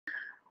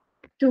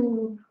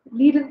to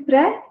lead in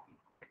prayer?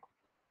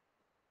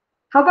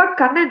 How about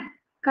Kannan?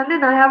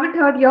 Kannan, I haven't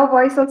heard your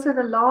voice also in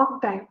a long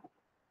time.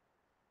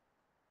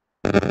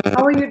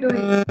 How are you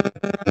doing?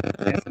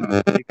 Yes,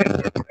 ma'am. You can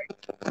hear me,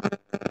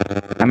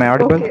 right? Am I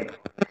audible? Okay.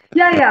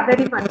 Yeah, yeah,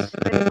 very much,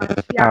 very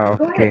much. Yeah,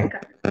 go Okay. ahead,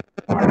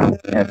 Kannan.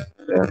 Yeah, Yes,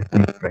 let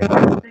me pray.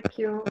 thank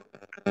you.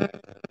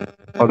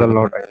 Father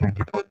Lord, I thank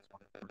you for this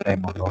wonderful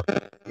time, oh Lord.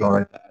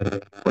 Lord, I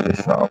thank you for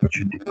this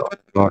opportunity, Lord.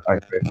 Lord, I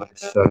pray for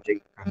this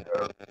subject and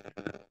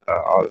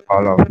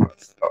all of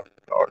us, Lord.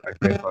 Lord, I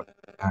pray for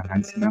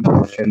Nancy, ma'am,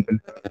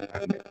 strengthen her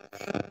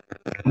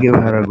and give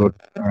her a good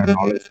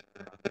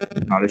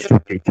knowledge to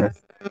teach us,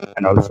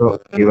 and also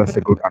give us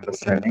a good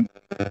understanding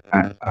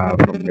and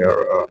from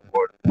your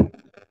word,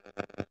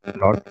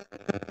 Lord.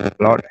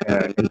 Lord,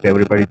 help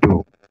everybody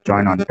to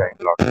join on time,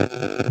 Lord.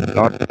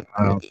 Lord,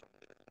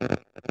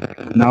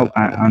 now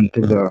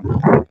until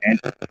the end,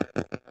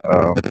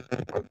 uh,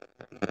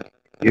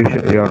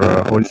 your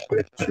Holy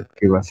Spirit should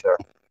give us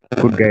a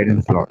good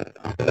guidance, Lord.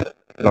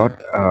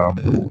 Lord,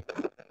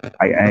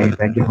 I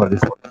thank you for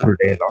this wonderful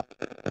day, Lord.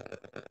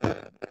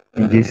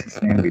 In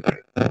Jesus' name we pray.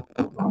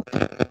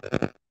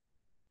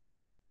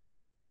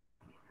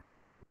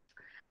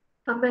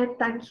 Amen.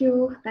 Thank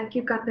you,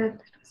 Kannan.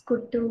 It's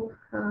good to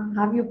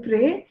have you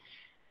pray.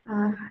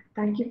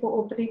 Thank you for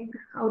opening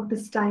out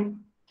this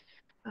time,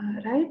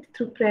 right,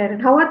 through prayer.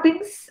 And how are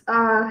things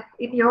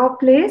in your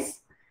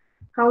place?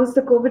 How is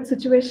the COVID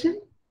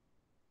situation?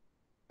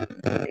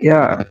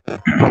 Yeah,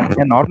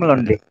 yeah, normal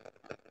only.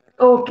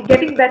 Okay,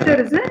 getting better,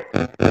 is it?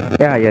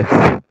 Yeah,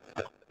 yes.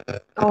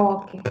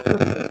 Oh, okay, good,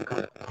 good,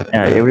 good.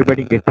 Yeah,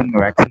 everybody getting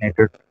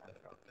vaccinated.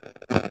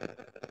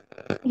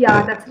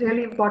 Yeah, that's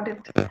really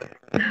important.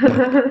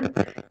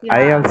 I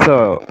Yeah.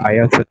 also, I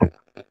also.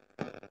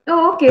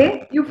 Oh,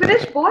 okay. You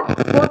finished both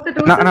the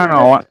No, doses no, or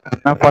no.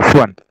 just No, first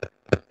one.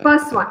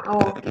 first one? Oh,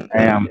 okay, I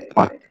great, am. great,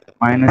 great.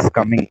 Mine is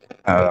coming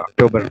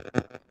October.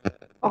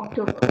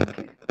 October.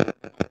 Okay,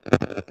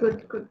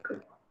 good, good,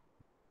 good.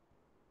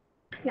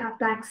 Yeah,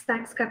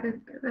 thanks,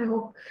 Karan. I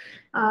hope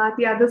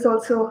the others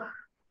also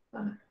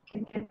uh,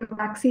 can get the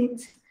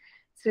vaccines.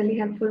 It's really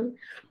helpful.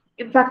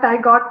 In fact, I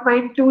got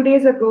mine 2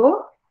 days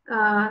ago,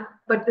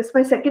 but this is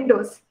my second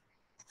dose.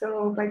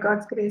 So, by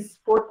God's grace,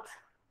 both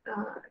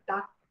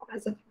done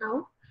as of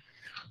now,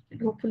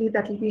 and hopefully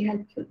that will be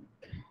helpful.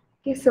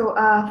 Okay, so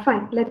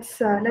fine.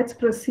 Let's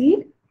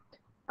proceed.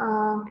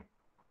 Uh,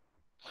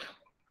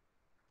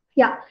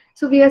 Yeah,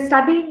 so we are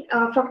studying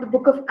from the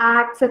book of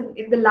Acts, and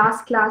in the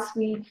last class,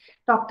 we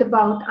talked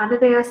about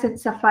Ananias and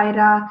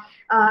Sapphira.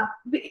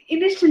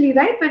 Initially,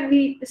 right, when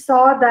we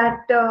saw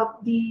that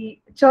the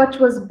church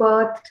was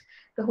birthed,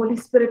 the Holy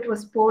Spirit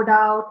was poured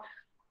out,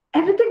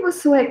 everything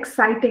was so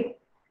exciting.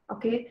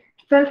 Okay,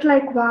 it felt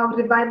like, wow,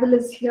 revival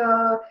is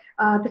here.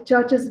 The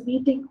church is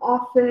meeting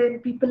often,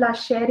 people are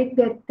sharing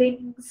their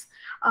things,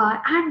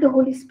 and the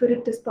Holy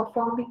Spirit is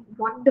performing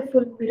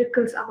wonderful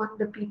miracles among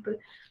the people.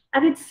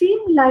 And it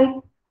seemed like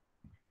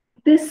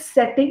this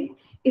setting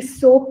is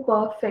so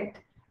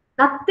perfect.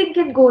 Nothing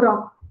can go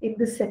wrong in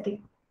this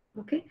setting.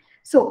 Okay.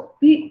 So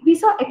we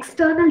saw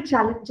external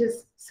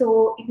challenges.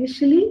 So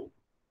initially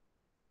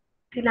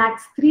in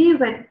Acts 3,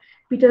 when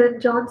Peter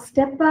and John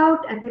step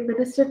out and they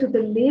minister to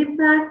the lame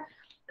man,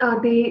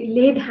 they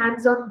laid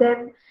hands on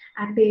them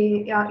and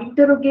they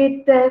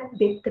interrogate them,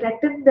 they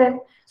threaten them.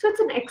 So it's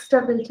an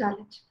external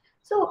challenge.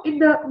 So, in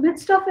the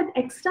midst of an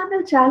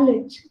external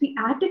challenge, the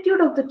attitude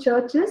of the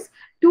church is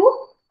to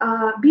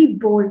be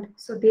bold.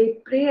 So, they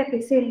pray and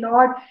they say,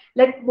 Lord,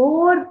 let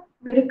more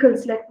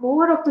miracles, let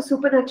more of the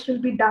supernatural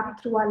be done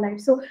through our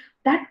lives. So,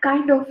 that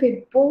kind of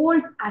a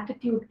bold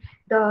attitude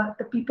the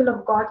people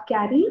of God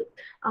carry,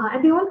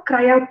 and they all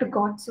cry out to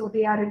God. So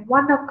they are in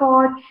one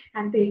accord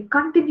and they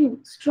continue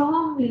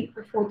strongly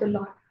before the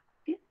Lord.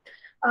 Okay?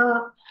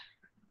 Uh,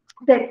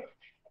 then,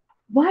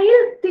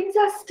 while things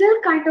are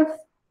still kind of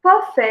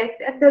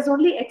perfect and there's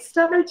only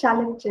external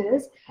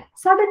challenges,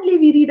 suddenly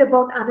we read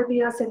about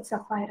Ananias and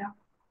Sapphira.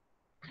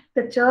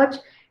 The church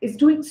is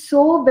doing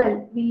so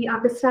well. We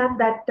understand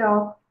that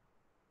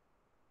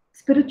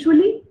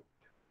spiritually,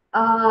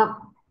 uh,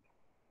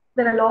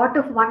 there are a lot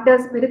of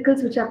wonders,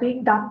 miracles which are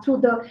being done through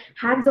the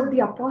hands of the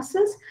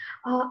apostles.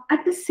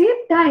 At the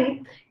same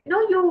time,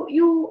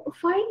 you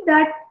find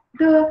that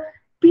the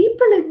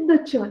people in the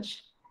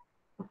church,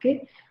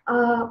 okay,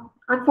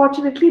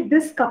 unfortunately,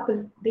 this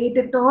couple they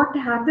did not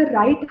have the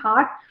right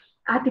heart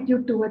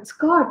attitude towards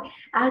God,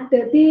 and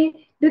they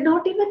did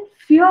not even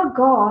fear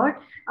God,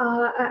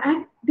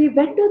 and they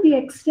went to the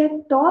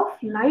extent of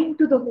lying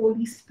to the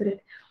Holy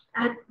Spirit.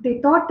 And they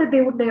thought that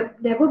they would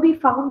never be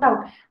found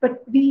out.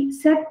 But we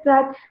said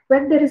that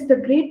when there is the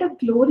greater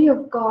glory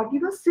of God,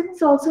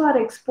 sins also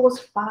are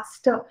exposed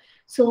faster.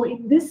 So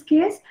in this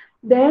case,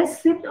 their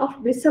sin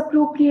of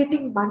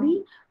misappropriating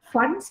money,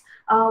 funds,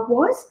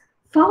 was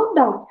found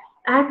out.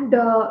 And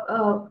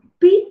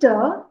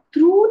Peter,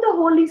 through the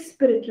Holy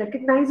Spirit,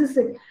 recognizes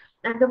it.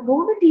 And the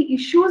moment he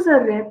issues a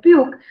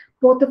rebuke,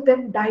 both of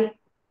them die.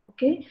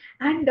 Okay.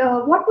 And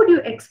what would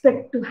you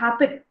expect to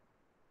happen?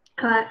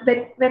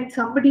 when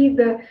somebody in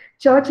the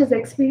church has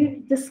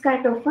experienced this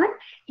kind of an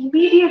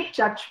immediate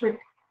judgment,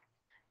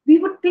 we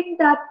would think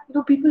that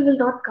people will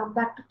not come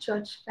back to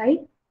church, right?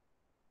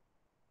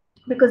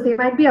 Because they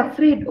might be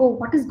afraid, oh,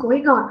 what is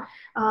going on?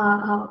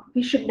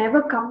 We should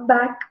never come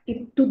back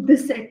into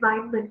this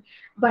environment.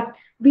 But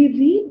we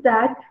read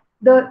that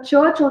the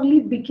church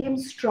only became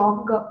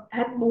stronger,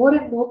 and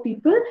more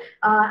people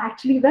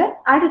actually were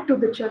added to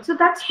the church. So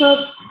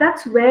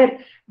that's where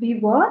we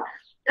were,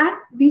 and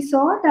we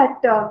saw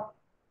that.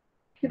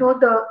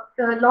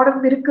 The lot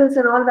of miracles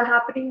and all were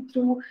happening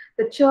through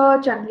the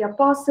church and the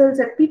apostles,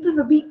 and people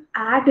were being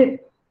added.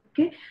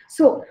 Okay,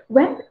 so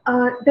when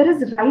there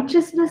is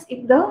righteousness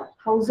in the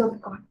house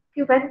of God,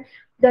 okay, when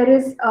there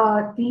is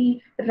the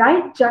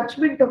right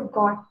judgment of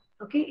God,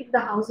 okay, in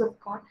the house of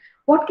God,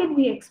 what can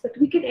we expect?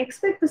 We can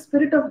expect the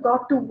Spirit of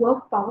God to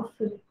work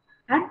powerfully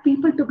and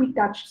people to be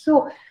touched.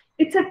 So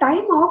it's a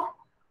time of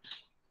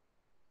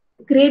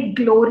great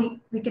glory,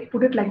 we can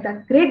put it like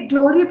that. Great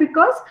glory,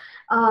 because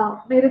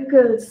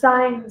miracles,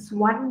 signs,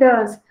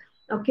 wonders,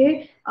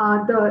 okay,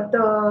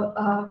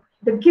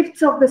 the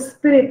gifts of the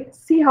Spirit.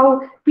 See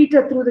how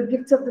Peter, through the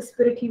gifts of the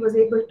Spirit, he was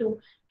able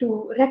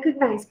to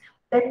recognize.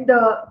 Then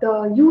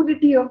the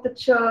unity of the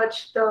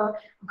church, the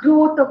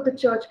growth of the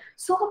church,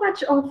 so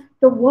much of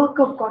the work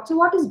of God. So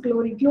what is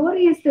glory?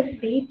 Glory is the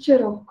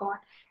nature of God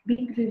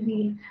being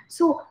revealed.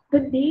 So the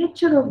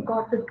nature of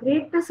God, the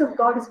greatness of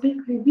God is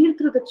being revealed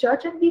through the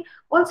church. And we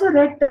also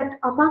read that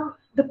among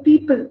the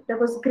people there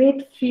was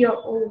great fear.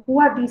 Oh, who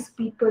are these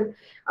people?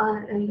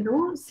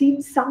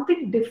 Seems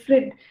something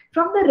different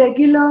from the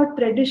regular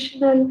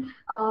traditional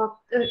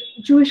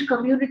Jewish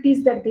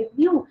communities that they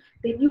knew.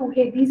 They knew,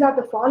 hey, these are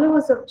the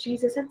followers of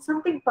Jesus, and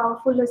something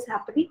powerful is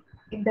happening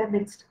in their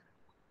midst.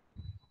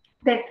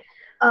 Then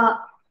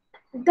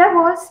there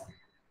was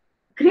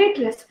great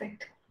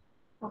respect.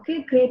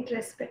 Okay, great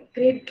respect,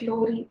 great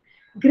glory,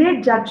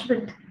 great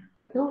judgment.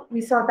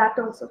 We saw that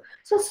also.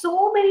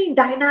 So many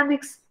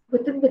dynamics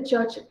within the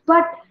church.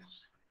 But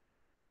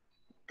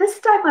this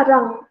time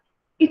around,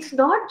 it's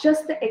not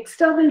just the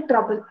external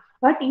trouble,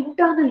 but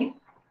internally.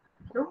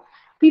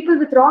 People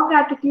with wrong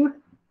attitude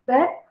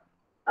were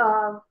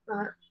uh,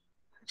 uh,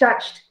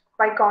 judged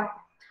by God.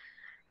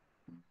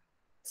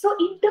 So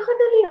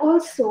internally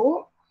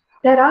also,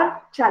 there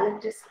are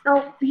challenges.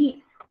 Now,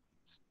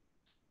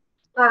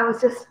 I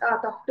was just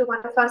talking to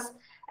one of us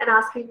and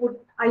asking,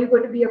 are you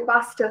going to be a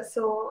pastor?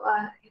 So,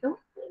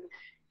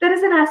 there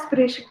is an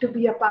aspiration to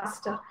be a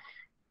pastor.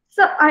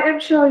 So I am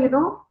sure,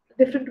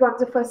 different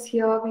ones of us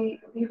here, we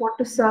want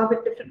to serve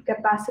in different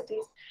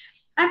capacities.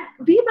 And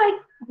we might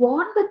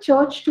want the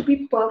church to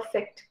be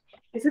perfect,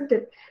 isn't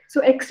it?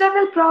 So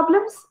external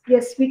problems,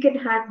 yes, we can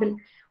handle.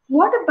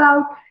 What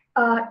about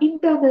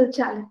internal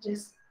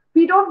challenges?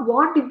 We don't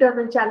want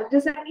internal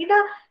challenges. And in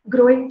a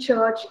growing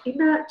church,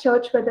 in a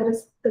church where there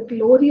is the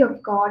glory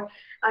of God,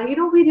 we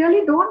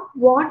really don't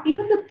want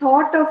even the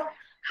thought of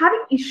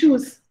having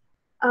issues.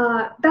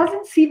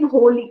 Doesn't seem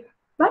holy.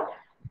 But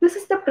this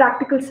is the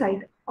practical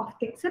side of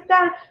things.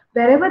 That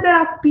wherever there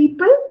are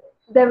people,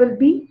 there will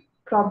be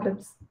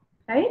problems,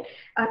 right?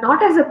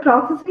 Not as a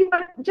prophecy,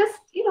 but just,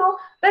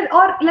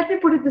 or let me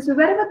put it this way,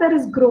 wherever there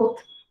is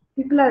growth,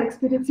 people are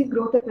experiencing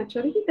growth and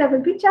maturity, there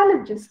will be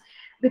challenges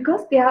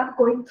because they are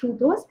going through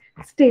those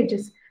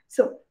stages.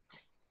 So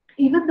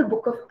even the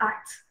book of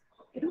Acts,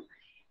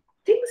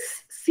 things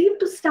seem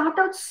to start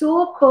out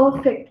so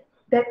perfect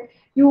that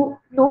you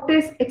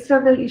notice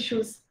external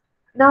issues.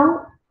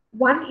 Now,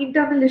 one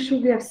internal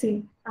issue we have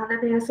seen,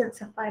 Ananias and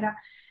Sapphira.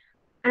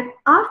 And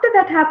after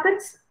that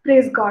happens,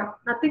 praise God,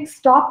 nothing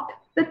stopped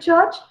the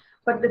church,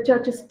 but the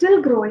church is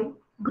still growing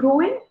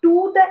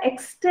to the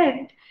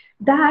extent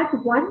that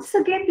once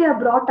again they are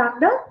brought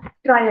under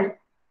trial.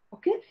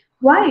 Okay,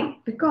 why?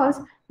 Because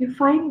you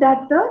find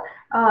that the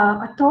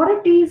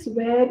authorities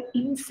were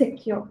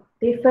insecure.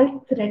 They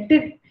felt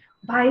threatened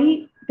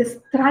by this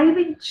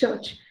thriving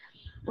church.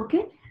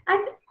 Okay,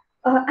 and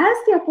as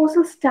the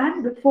apostles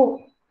stand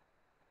before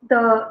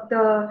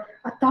the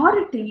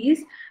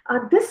authorities,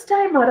 this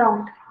time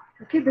around,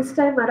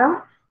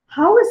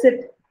 how is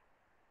it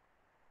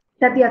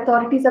that the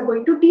authorities are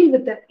going to deal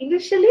with them?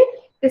 Initially,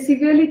 they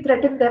severely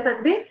threatened them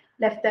and they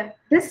left them.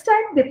 This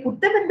time, they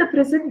put them in the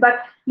prison, but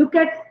look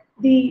at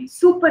the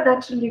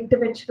supernatural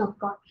intervention of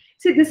God.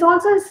 See, this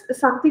also is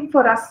something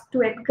for us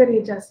to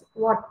encourage us.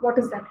 What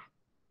is that?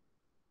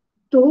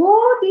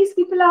 Though these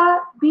people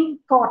are being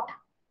caught,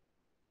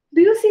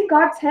 do you see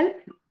God's help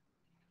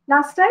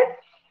last time?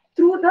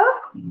 Through the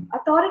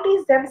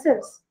authorities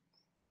themselves.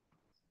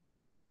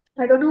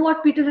 I don't know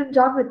what Peter and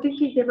John were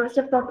thinking. They must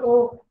have thought,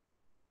 oh,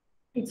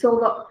 it's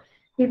over.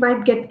 We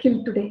might get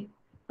killed today.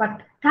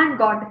 But thank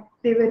God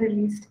they were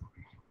released.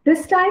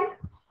 This time,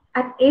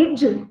 an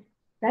angel,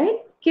 right,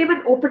 came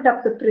and opened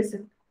up the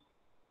prison.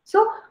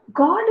 So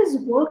God is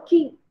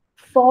working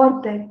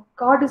for them.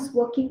 God is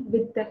working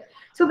with them.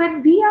 So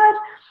when we are,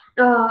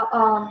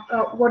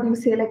 what do you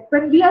say, like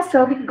when we are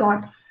serving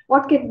God,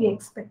 what can we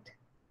expect?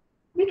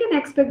 We can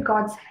expect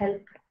God's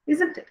help,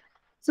 isn't it?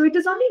 So it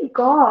is only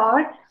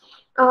God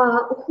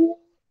who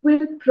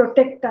will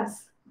protect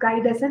us,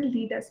 guide us, and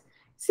lead us.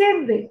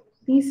 Same way,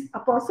 these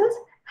apostles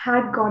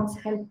had God's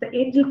help. The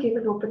angel came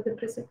and opened the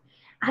prison.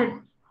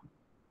 And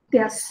they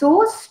are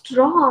so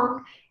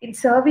strong in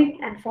serving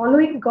and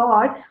following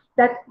God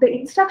that the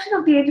instruction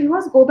of the angel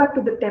was go back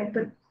to the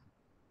temple,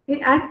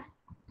 okay, and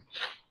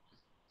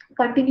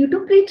continue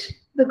to preach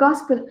the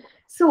gospel.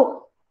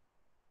 So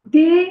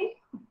they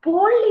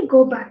boldly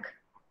go back,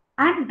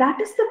 and that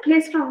is the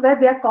place from where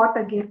they are caught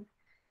again.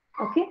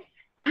 Okay,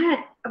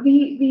 and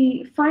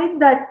we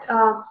find that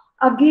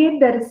again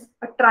there is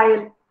a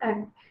trial,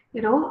 and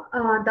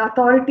the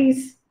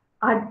authorities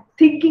are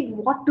thinking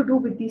what to do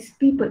with these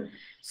people.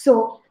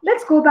 So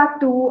let's go back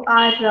to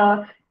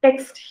our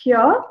text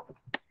here.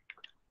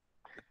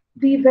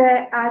 We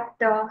were at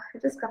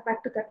let's just come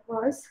back to that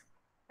verse.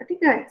 I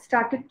think I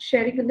started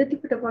sharing a little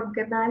bit about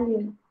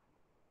Gamaliel.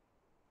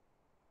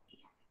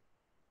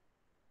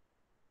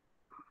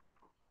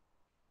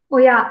 Oh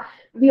yeah,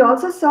 we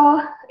also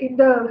saw in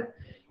the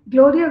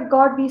glory of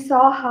God, we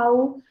saw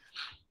how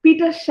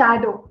Peter's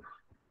shadow,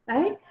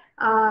 right,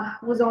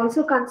 was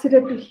also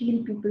considered to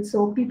heal people.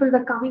 So people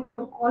were coming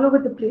from all over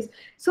the place.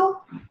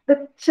 So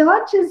the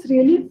church is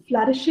really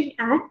flourishing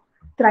and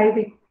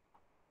thriving.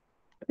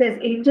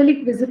 There's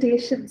angelic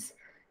visitations.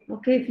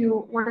 Okay, if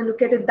you want to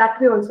look at it that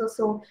way also.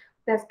 So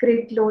there's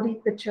great glory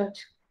in the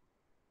church.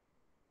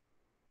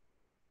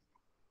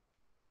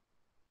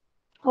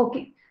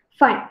 Okay,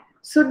 fine.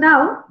 So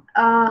now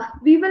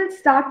we will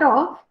start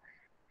off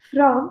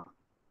from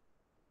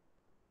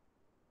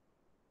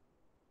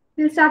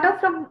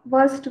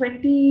verse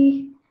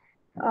 20.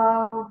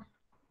 Uh,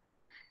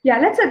 yeah,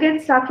 let's again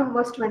start from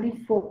verse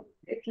 24.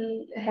 It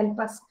will help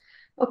us.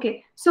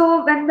 Okay,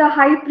 so when the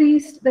high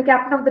priest, the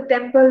captain of the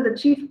temple, the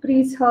chief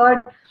priest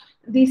heard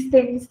these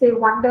things, they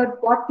wondered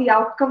what the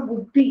outcome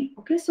would be.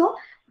 Okay, so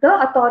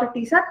the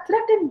authorities are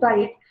threatened by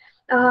it.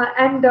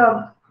 And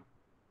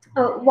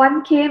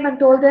one came and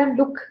told them,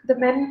 look, the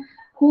men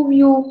whom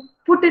you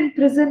put in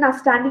prison are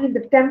standing in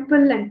the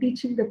temple and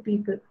teaching the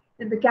people.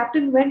 And the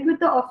captain went with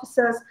the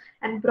officers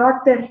and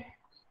brought them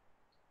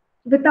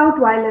without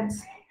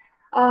violence.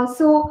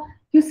 So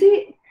you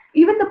see,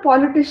 even the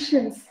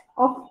politicians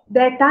of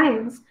their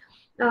times,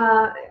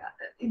 uh,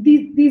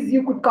 these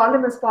you could call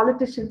them as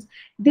politicians,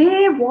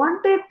 they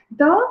wanted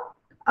the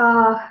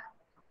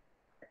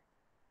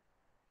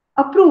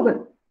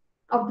approval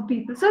of the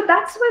people. So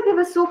that's why they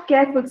were so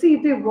careful. See,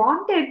 if they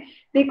wanted,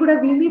 they could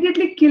have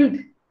immediately killed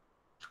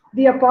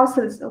the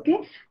apostles,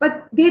 okay,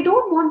 but they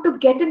don't want to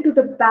get into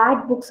the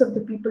bad books of the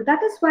people.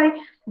 That is why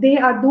they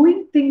are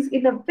doing things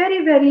in a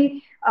very,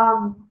 very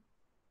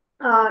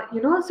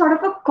sort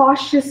of a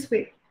cautious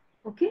way,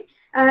 okay,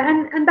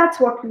 and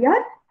that's what we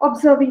are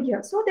observing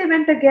here. So they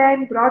went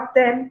again, brought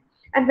them,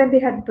 and when they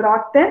had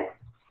brought them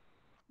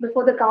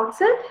before the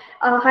council,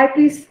 high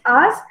priest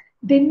asked,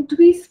 didn't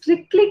we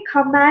strictly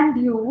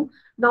command you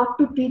not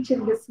to teach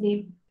in this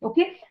name?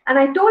 Okay, and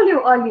I told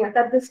you earlier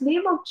that this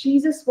name of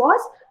Jesus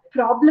was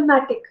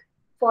problematic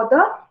for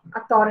the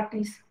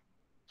authorities.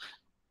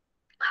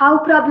 How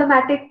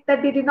problematic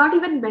that they did not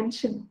even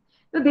mention.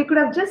 So they could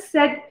have just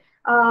said,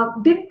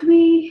 didn't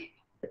we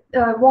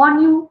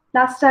warn you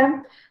last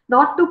time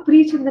not to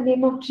preach in the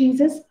name of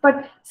Jesus?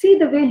 But see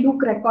the way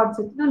Luke records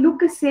it.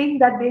 Luke is saying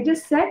that they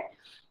just said,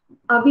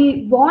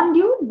 we warned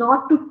you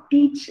not to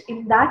teach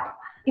in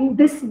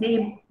this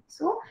name.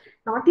 So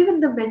not even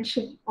the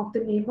mention of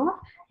the name of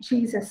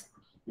Jesus.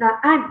 Now,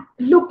 and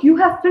look, you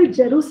have filled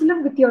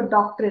Jerusalem with your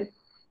doctrine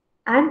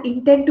and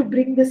intend to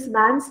bring this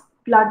man's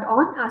blood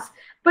on us.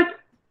 But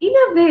in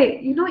a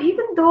way,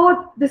 even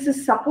though this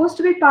is supposed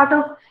to be part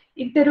of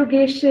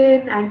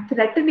interrogation and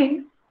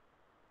threatening,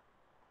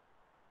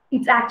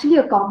 it's actually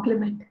a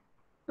compliment.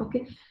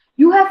 Okay,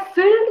 you have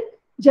filled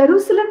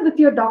Jerusalem with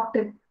your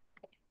doctrine.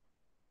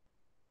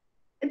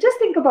 Just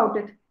think about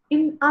it.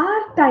 In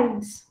our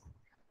times,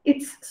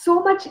 it's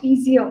so much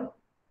easier,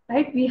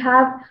 right? We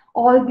have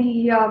all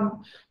the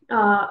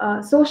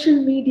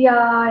social media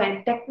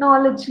and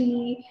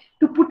technology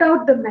to put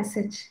out the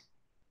message.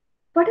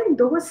 But in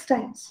those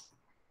times,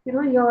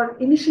 your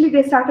initially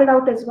they started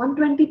out as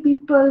 120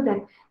 people,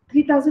 then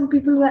 3,000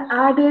 people were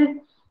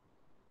added,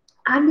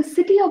 and the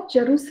city of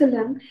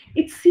Jerusalem,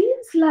 it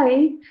seems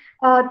like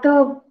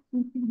the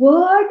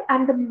word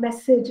and the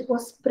message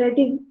was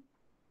spreading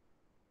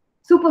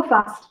super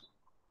fast.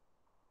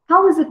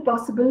 How is it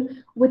possible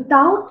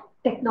without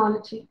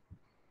technology?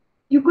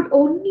 You could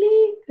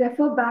only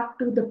refer back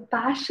to the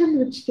passion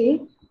which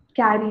they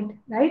carried,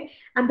 right?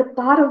 And the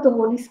power of the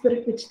Holy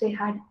Spirit which they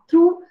had.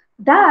 Through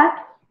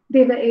that,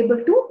 they were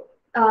able to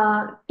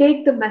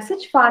take the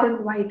message far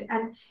and wide.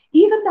 And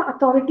even the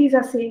authorities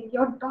are saying,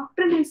 your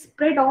doctrine is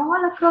spread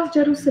all across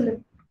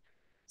Jerusalem.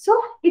 So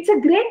it's a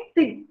great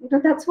thing.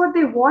 That's what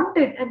they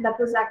wanted, and that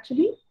was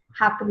actually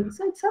happening.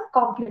 So it's a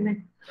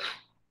compliment.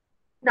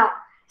 Now,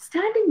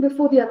 standing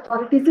before the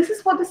authorities, this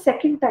is for the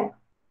second time.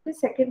 The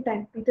second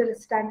time Peter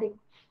is standing.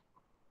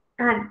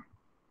 And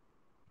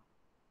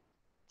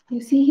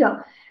you see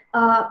here,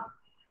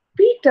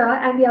 Peter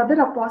and the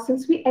other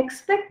apostles, we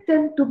expect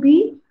them to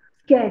be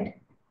scared.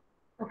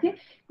 Okay,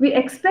 we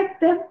expect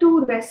them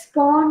to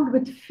respond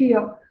with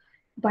fear.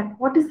 But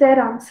what is their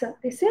answer?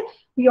 They say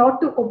we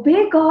ought to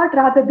obey God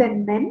rather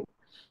than men.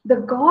 The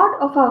God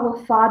of our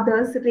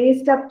fathers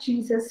raised up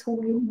Jesus,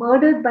 whom you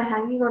murdered by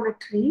hanging on a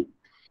tree.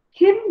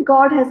 Him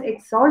God has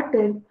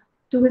exalted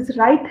to his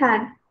right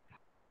hand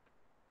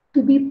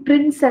to be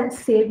Prince and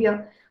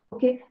Savior.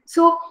 Okay,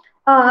 so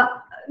uh,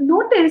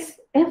 notice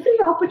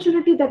every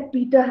opportunity that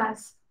Peter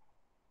has,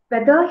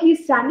 whether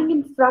he's standing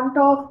in front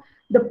of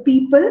the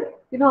people,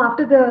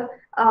 after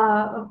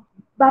the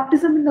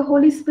baptism in the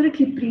Holy Spirit,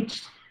 he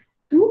preached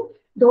to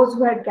those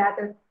who had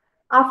gathered.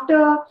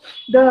 After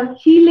the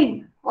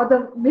healing or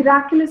the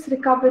miraculous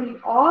recovery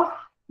of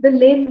the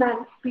lame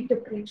man, Peter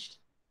preached.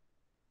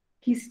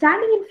 He's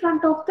standing in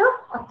front of the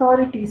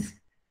authorities.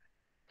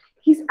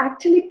 He's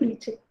actually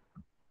preaching.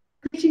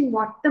 Preaching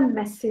what? The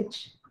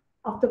message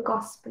of the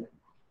gospel.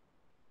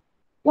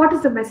 What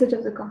is the message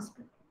of the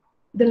gospel?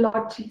 The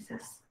Lord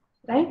Jesus,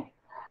 right?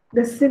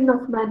 The sin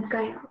of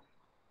mankind,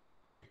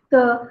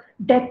 the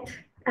death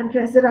and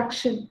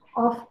resurrection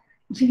of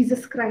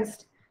Jesus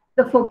Christ,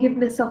 the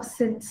forgiveness of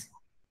sins.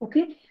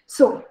 Okay,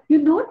 so you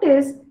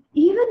notice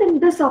even in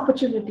this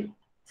opportunity,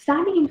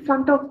 standing in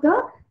front of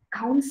the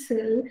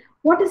council,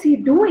 what is he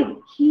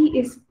doing? He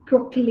is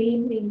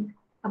proclaiming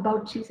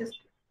about Jesus.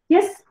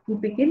 Yes, he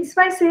begins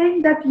by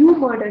saying that you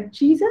murdered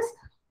Jesus,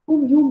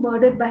 whom you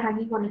murdered by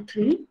hanging on a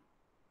tree.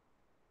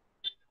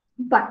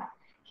 But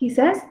he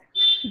says,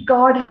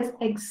 God has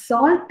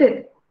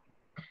exalted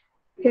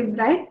him,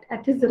 right,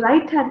 at his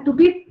right hand to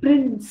be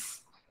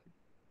Prince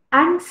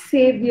and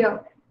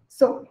Savior.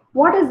 So,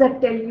 what does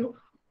that tell you?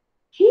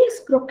 He is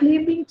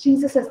proclaiming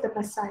Jesus as the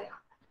Messiah,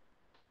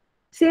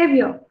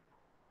 Savior,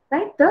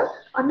 right? The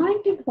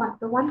anointed one,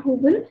 the one who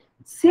will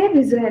save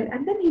Israel.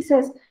 And then he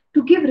says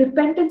to give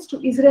repentance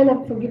to Israel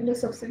and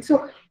forgiveness of sin.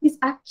 So, he's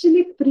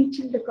actually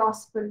preaching the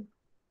gospel.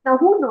 Now,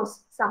 who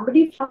knows?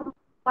 Somebody from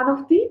one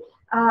of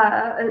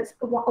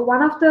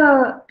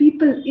the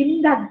people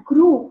in that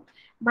group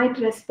might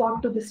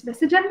respond to this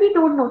message, and we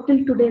don't know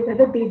till today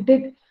whether they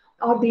did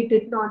or they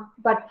did not.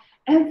 But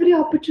every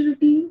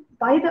opportunity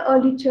by the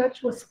early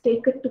church was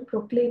taken to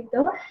proclaim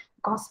the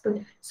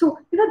gospel. So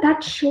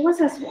that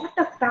shows us what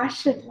a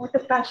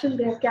passion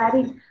they are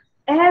carrying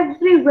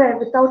everywhere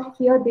without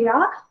fear. They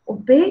are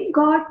obeying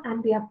God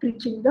and they are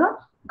preaching the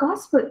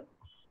gospel,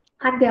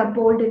 and they are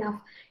bold enough.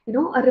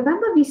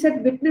 Remember we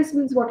said witness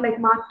means what, like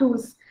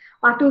martyrs.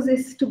 Martyrs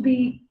is to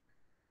be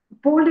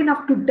bold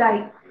enough to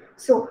die.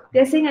 So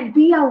they're saying, and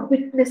we are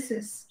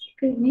witnesses.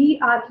 Okay,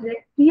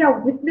 we are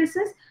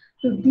witnesses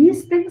to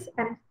these things,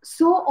 and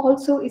so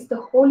also is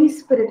the Holy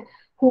Spirit,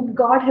 whom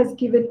God has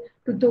given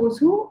to those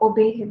who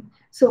obey Him.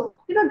 So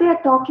they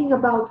are talking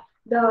about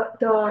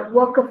the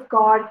work of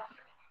God,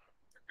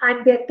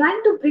 and they're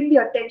trying to bring the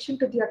attention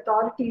to the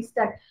authorities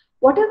that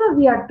whatever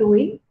we are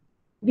doing,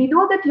 we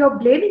know that you're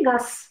blaming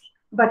us,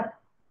 but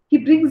He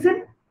brings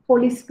in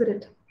Holy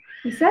Spirit.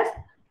 He says,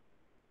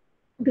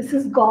 this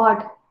is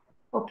God,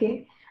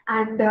 okay?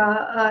 And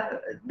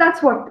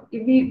that's what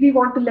we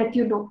want to let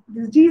you know.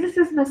 This Jesus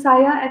is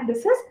Messiah, and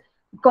this is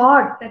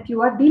God that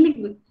you are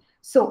dealing with.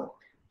 So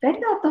when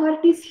the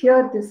authorities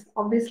hear this,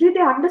 obviously they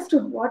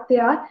understood what they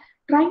are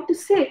trying to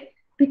say,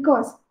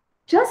 because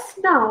just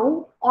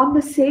now, on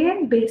the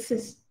same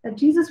basis that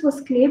Jesus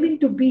was claiming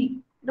to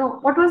be,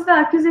 what was the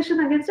accusation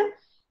against him?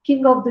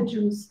 King of the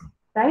Jews,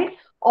 right?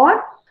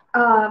 Or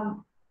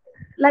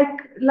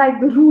like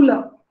the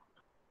ruler.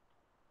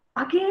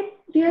 Again,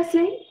 they are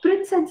saying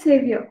Prince and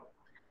Savior.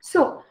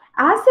 So,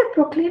 as they're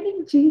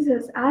proclaiming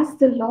Jesus as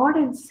the Lord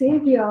and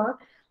Savior,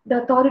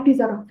 the authorities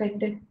are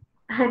offended.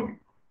 And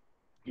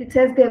it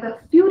says they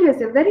were furious,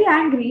 they're very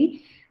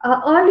angry.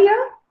 Earlier,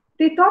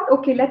 they thought,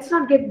 okay, let's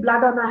not get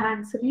blood on our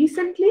hands.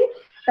 Recently,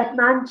 that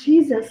man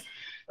Jesus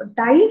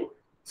died.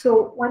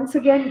 So, once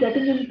again,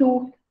 getting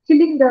into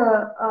killing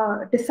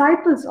the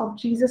disciples of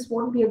Jesus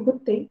won't be a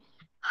good thing.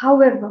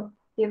 However,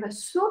 they were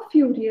so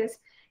furious,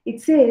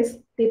 it says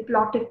they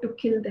plotted to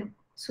kill them.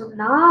 So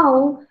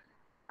now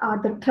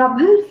the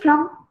trouble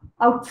from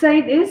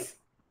outside is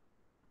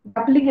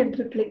doubling and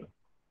tripling.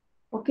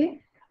 Okay,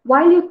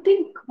 while you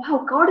think,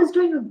 wow, God is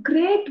doing a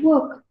great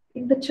work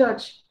in the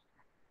church,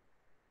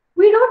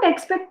 we don't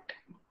expect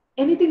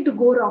anything to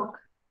go wrong,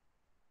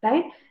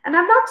 right? And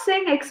I'm not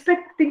saying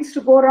expect things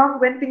to go wrong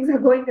when things are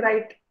going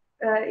right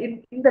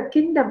in the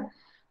kingdom,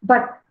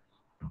 but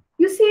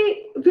you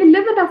see, we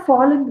live in a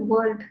fallen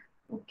world,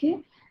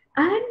 okay?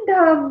 And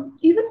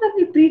even when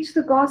we preach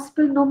the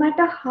gospel, no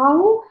matter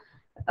how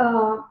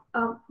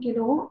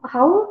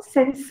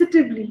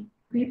sensitively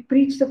we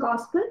preach the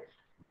gospel,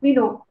 we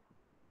know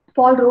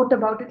Paul wrote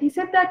about it. He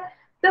said that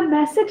the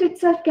message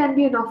itself can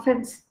be an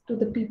offense to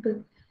the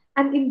people.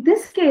 And in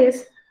this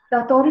case,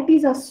 the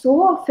authorities are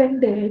so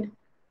offended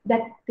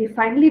that they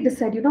finally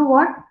decide, you know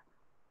what?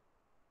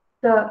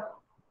 The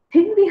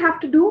thing we have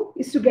to do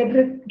is to get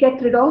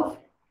rid of.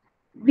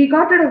 We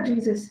got rid of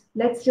Jesus.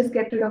 Let's just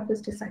get rid of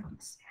his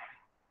disciples.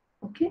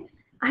 Okay,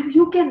 and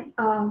you can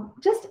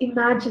just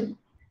imagine,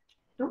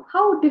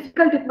 how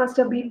difficult it must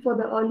have been for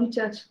the early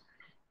church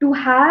to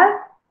have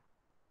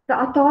The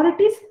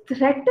authorities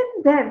threaten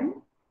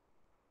them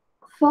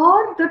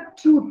for the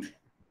truth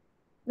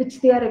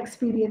which they are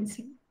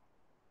experiencing.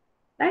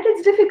 Right?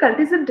 It's difficult,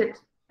 isn't it?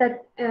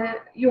 That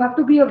you have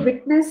to be a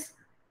witness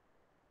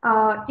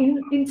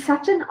in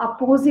such an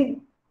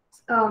opposing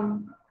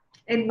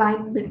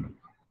environment.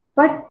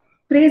 But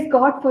praise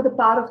God for the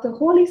power of the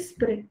Holy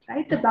Spirit,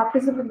 right? The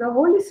baptism in the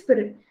Holy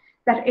Spirit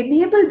that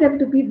enabled them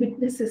to be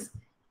witnesses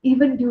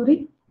even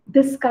during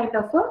this kind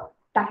of a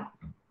time.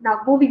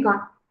 Now, moving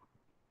on,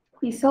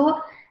 we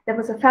saw there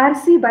was a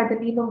Pharisee by the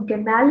name of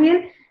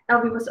Gamaliel.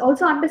 Now, we must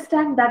also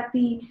understand that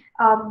the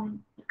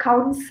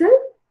council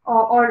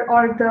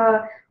or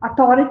the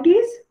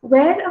authorities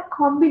were a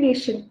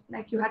combination.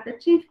 Like you had the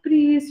chief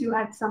priests, you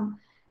had some,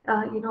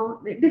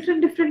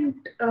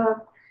 different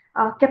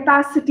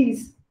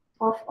capacities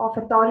of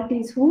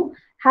authorities who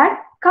had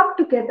come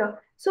together.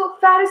 So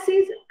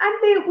Pharisees, and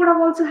they would have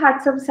also had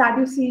some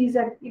Sadducees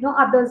and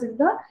others in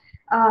the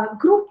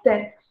group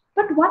there.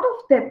 But one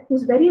of them,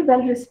 who's very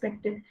well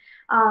respected,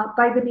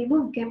 by the name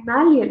of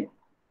Gamaliel,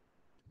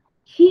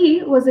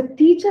 he was a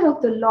teacher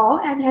of the law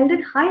and held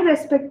in high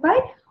respect by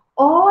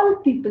all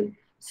people.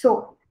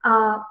 So,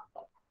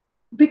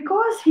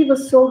 because he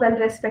was so well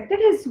respected,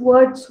 his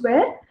words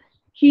were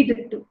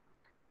heeded to.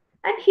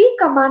 And he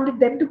commanded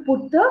them to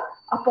put the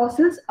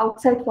apostles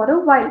outside for a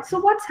while. So,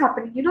 what's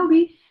happening?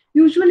 We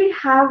usually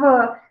have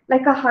a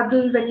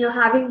huddle when you're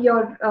having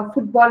your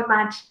football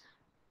match,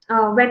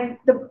 when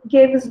the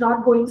game is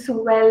not going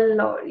so well,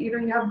 or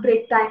you have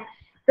break time.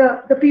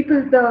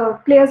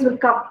 The players will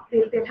come.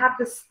 They'll have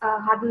this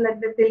huddle,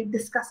 and then they'll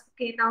discuss.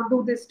 Okay, now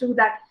do this, do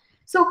that.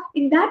 So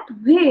in that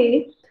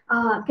way,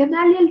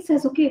 Gamaliel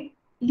says, okay,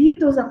 leave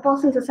those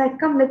apostles aside.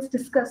 Come, let's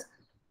discuss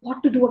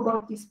what to do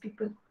about these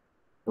people.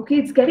 Okay,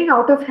 it's getting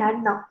out of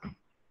hand now,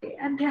 okay,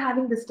 and they're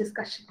having this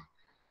discussion.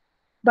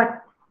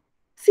 But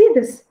see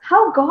this,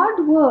 how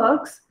God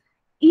works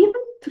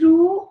even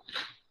through,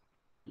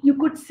 you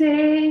could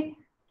say,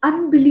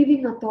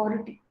 unbelieving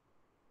authority.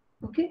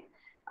 Okay,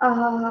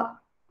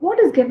 what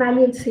is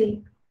Gamaliel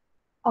saying?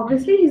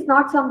 Obviously, he's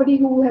not somebody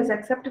who has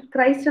accepted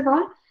Christ and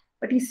all,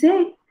 but he's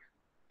saying,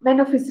 men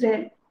of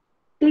Israel,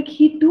 take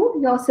heed to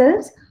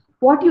yourselves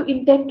what you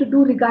intend to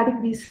do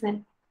regarding these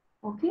men.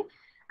 Okay,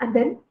 and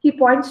then he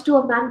points to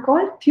a man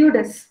called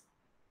Theudas.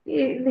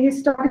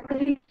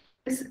 Historically,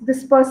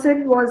 this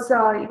person was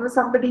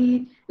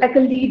somebody like a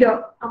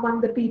leader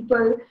among the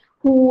people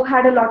who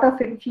had a lot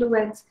of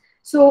influence.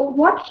 So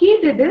what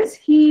he did is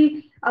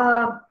he he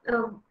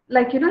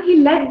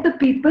led the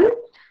people.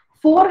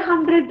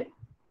 400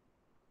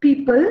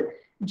 people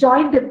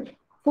joined him.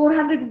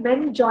 400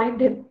 men joined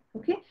him.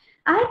 Okay,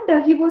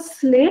 and he was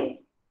slain,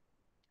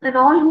 and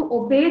all who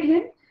obeyed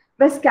him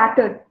were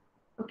scattered.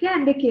 Okay,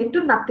 and they came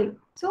to nothing.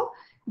 So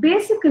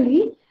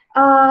basically,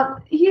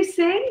 he's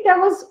saying there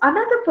was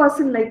another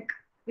person,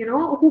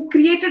 who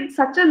created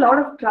such a lot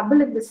of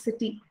trouble in this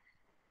city.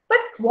 But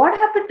what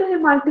happened to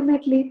him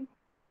ultimately?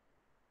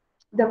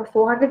 There were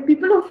 400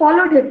 people who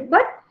followed him,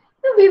 but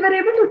we were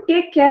able to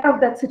take care of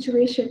that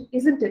situation,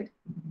 isn't it?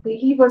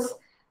 He was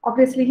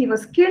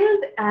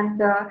killed,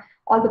 and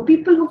all the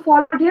people who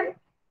followed him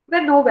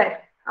were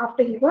nowhere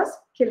after he was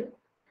killed.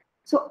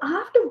 So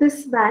after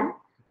this man,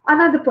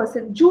 another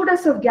person,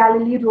 Judas of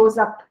Galilee, rose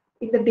up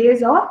in the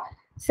days of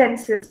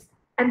census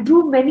and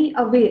drew many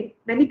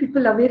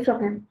people away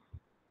from him.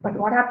 But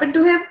what happened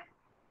to him?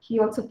 He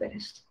also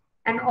perished.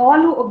 And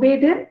all who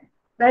obeyed him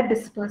were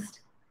dispersed.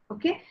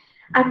 Okay?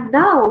 And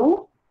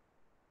now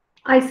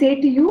I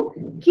say to you,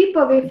 keep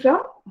away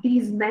from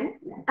these men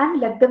and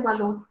let them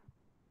alone.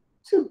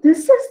 So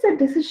this is the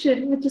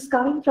decision which is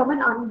coming from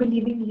an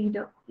unbelieving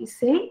leader. He's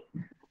saying,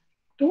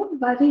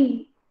 don't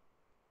worry.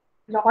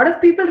 A lot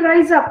of people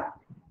rise up.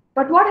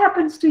 But what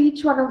happens to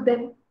each one of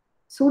them?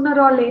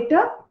 Sooner or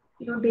later,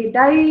 they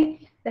die,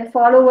 their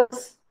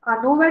followers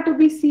are nowhere to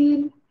be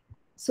seen.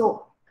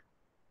 So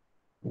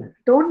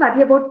don't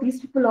worry about these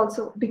people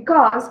also,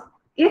 because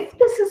if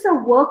this is a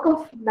work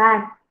of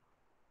man,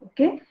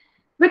 okay,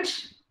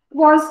 which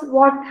was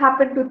what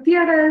happened to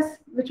Theudas,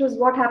 which was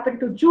what happened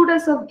to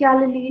Judas of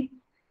Galilee,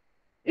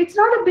 it's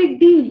not a big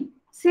deal.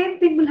 Same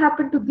thing will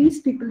happen to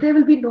these people. They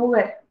will be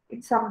nowhere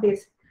in some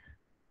days.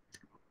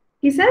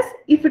 He says,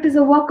 if it is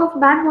a work of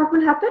man, what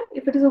will happen?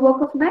 If it is a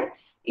work of man,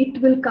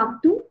 it will come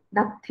to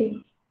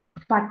nothing.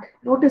 But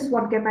notice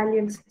what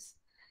Gamaliel says.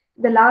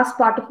 The last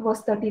part of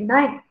verse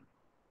 39.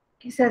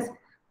 He says,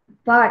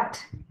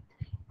 but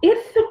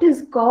if it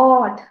is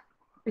God,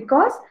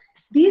 because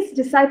these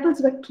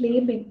disciples were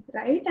claiming,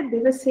 right? And they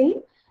were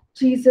saying,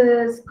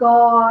 Jesus,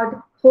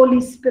 God,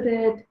 Holy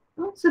Spirit.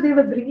 So they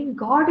were bringing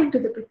God into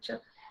the picture.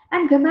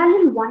 And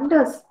Gamaliel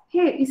wonders,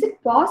 hey, is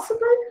it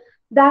possible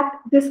that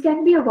this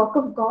can be a work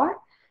of God?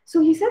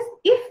 So he says,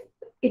 if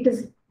it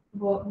is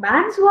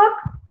man's work,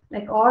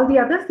 like all the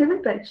others, they will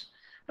perish.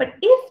 But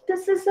if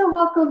this is a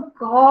work of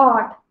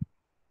God,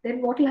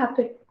 then what will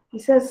happen? He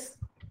says,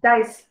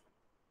 guys,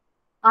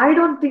 I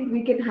don't think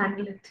we can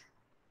handle it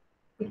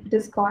if it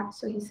is God.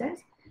 So he says,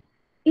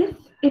 if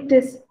it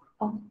is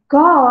of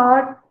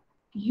God,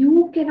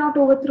 you cannot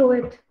overthrow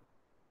it.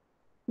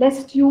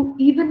 lest you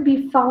even be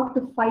found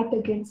to fight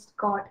against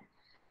God.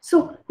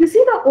 So you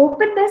see the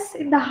openness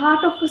in the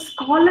heart of a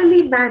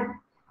scholarly man.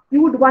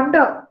 You would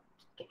wonder,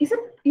 is it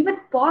even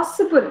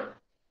possible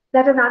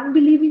that an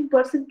unbelieving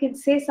person can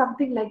say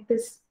something like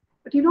this?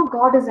 But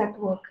God is at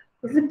work,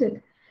 isn't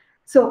it?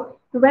 So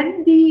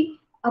when the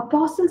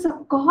apostles are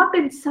caught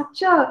in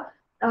such a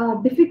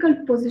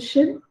difficult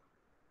position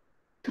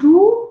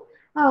through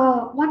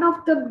one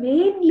of the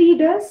main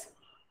leaders,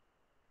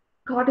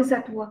 God is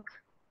at work,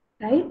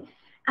 right?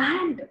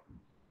 And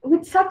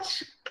with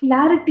such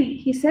clarity,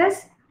 he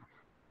says,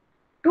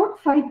 don't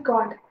fight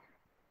God.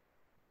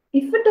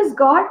 If it is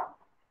God,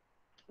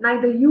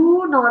 neither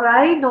you nor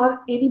I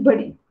nor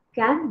anybody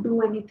can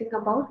do anything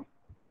about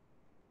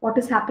what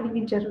is happening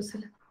in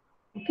Jerusalem.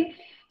 Okay,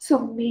 so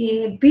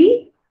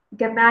maybe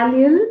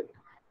Gamaliel,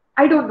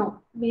 I don't know,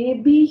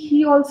 maybe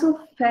he also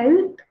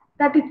felt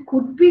that it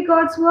could be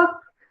God's work.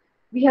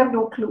 We have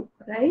no clue,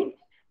 right?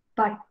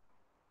 But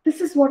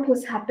this is what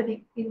was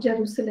happening in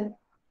Jerusalem.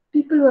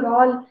 People were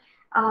all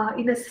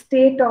in a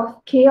state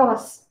of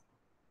chaos.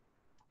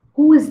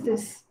 Who is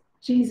this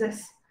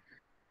Jesus?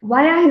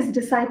 Why are his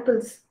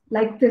disciples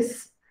like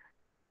this?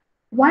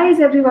 Why is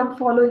everyone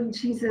following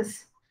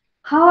Jesus?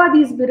 How are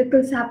these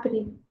miracles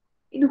happening?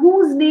 In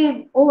whose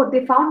name? Oh,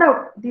 they found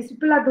out these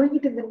people are doing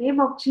it in the name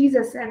of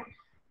Jesus. And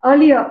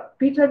earlier,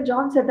 Peter and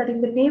John said that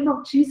in the name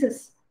of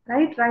Jesus,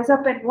 right? Rise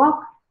up and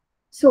walk.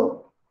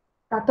 So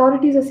the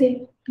authorities are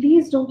saying,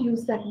 please don't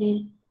use that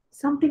name.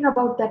 Something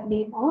about that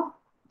name of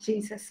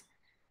Jesus.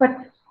 But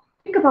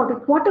think about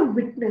it. What a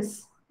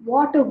witness.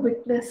 What a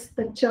witness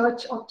the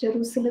church of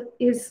Jerusalem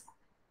is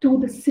to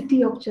the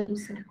city of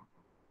Jerusalem.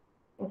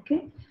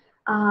 Okay,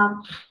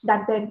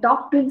 that their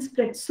doctrine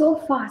spread so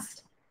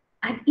fast,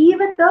 and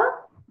even the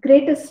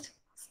greatest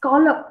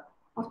scholar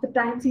of the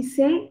times is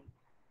saying,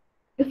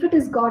 if it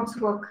is God's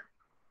work,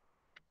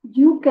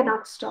 you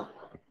cannot stop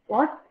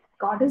what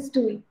God is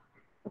doing.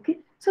 Okay,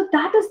 so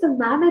that is the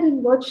manner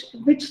in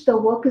which the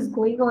work is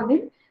going on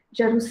in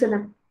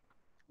Jerusalem.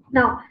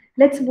 Now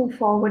let's move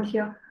forward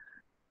here.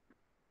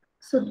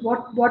 So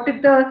what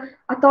did the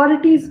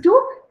authorities do?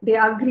 They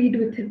agreed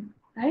with him,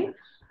 right?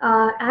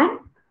 And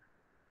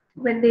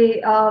when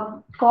they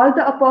called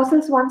the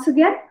apostles once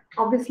again,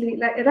 obviously,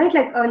 like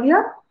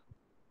earlier,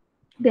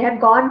 they had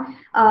gone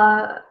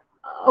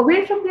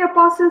away from the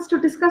apostles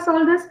to discuss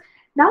all this.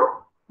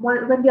 Now,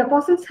 when the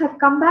apostles have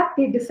come back,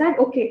 they decide,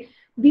 okay,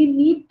 we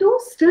need to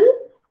still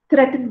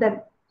threaten them.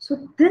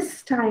 So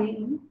this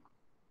time,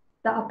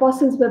 the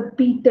apostles were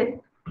beaten.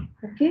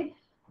 Okay,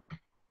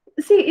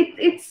 see,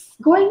 it's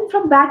going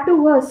from bad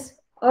to worse.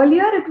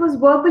 Earlier, it was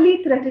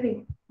verbally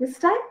threatening. This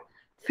time,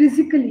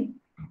 physically.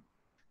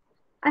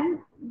 And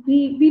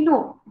we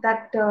know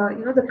that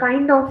the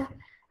kind of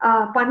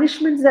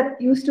punishments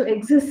that used to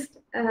exist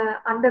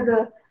under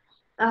the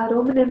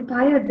Roman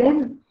Empire,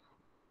 then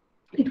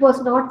it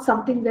was not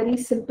something very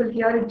simple.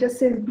 Here it just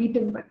says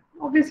beaten, but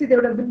obviously they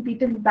would have been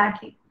beaten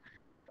badly.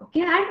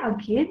 Okay, and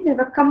again they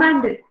were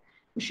commanded,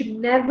 you should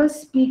never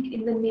speak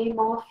in the name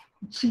of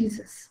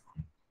Jesus.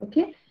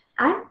 Okay,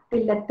 and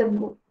they let them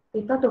go.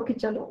 They thought, okay,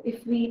 chalo,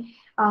 if we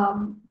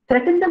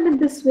threaten them in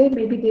this way,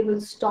 maybe they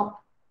will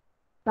stop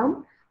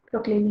from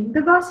proclaiming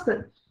the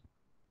gospel.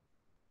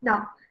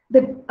 Now,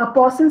 the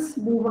apostles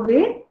move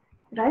away,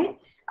 right?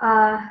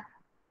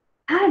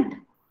 And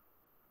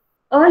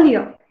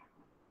earlier,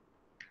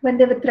 when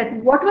they were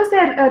threatened, what was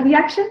their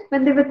reaction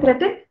when they were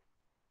threatened?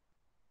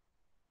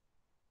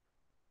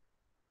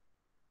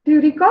 Do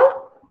you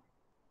recall?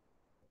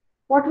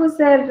 What was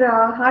their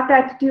heart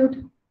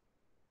attitude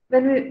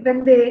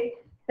when they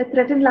were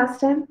threatened last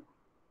time?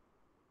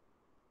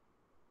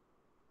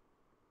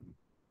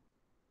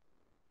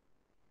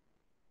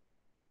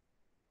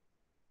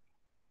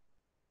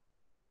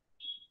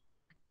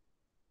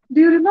 Do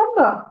you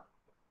remember?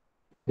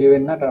 They were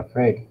not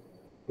afraid.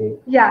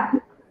 Yeah.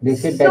 They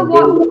said So that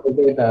they would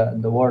obey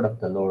the word of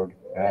the Lord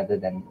rather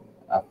than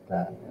of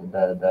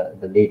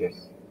the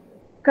leaders.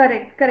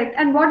 Correct.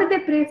 And what did they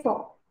pray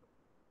for?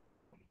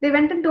 They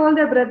went and told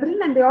their brethren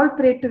and they all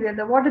prayed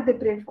together. What did they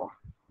pray for?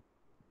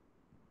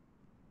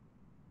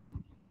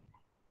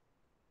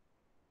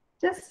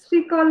 Just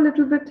recall a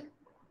little bit.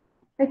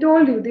 I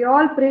told you, they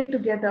all prayed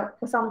together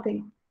for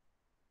something.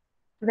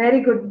 Very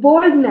good.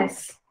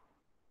 Boldness,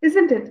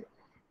 isn't it?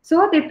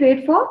 So they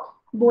prayed for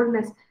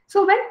boldness.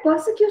 So when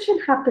persecution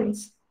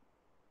happens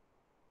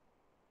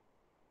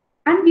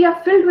and we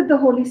are filled with the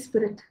Holy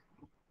Spirit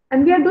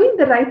and we are doing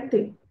the right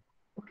thing,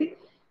 okay?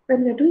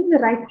 When we are doing the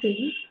right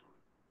thing,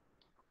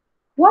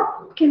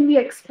 what can we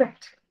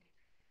expect?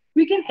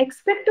 We can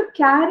expect to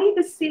carry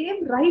the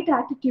same right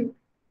attitude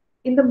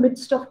in the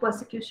midst of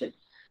persecution.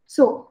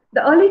 So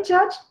the early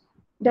church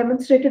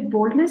demonstrated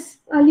boldness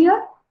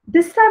earlier.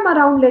 This time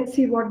around, let's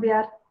see what they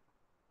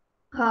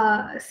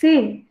are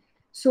saying.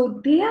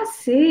 So they are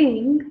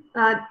saying,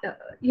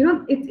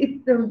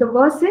 the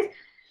verse says,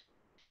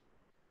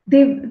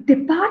 they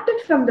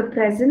departed from the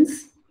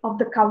presence of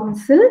the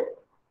council,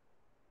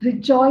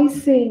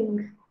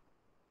 rejoicing.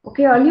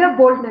 Okay, earlier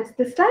boldness,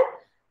 this time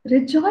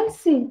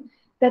rejoicing.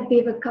 that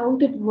they were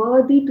counted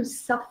worthy to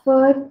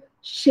suffer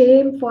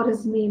shame for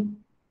his name.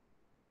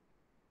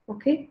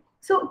 Okay,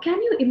 so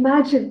can you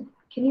imagine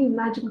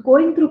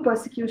going through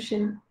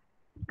persecution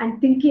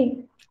and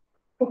thinking,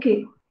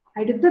 okay,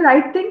 I did the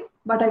right thing,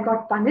 but I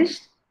got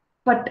punished.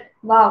 But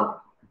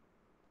wow,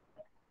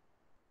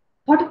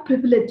 what a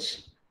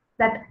privilege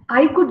that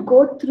I could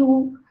go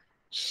through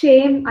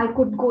shame, I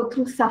could go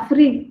through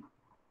suffering,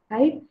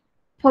 right,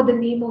 for the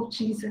name of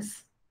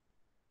Jesus.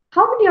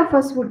 How many of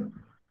us would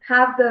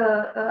have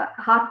the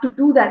heart to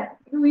do that?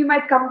 We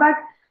might come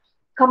back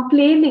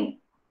complaining,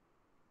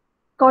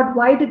 God,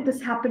 why did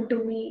this happen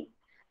to me?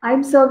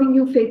 I'm serving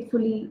you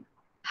faithfully.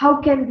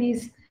 How can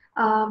these,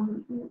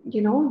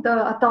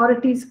 the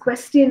authorities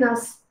question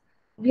us?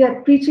 We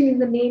are preaching in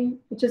the name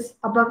which is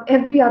above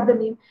every other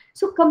name.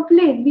 So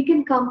complain. We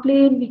can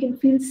complain. We can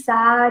feel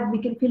sad. We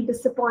can feel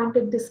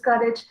disappointed,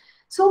 discouraged.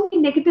 So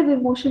many negative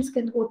emotions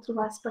can go through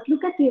us. But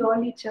look at the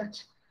early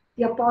church,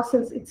 the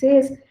apostles. It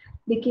says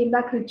they came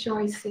back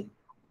rejoicing,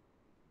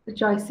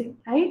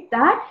 right?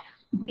 That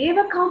they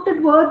were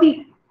counted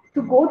worthy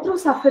to go through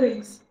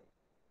sufferings.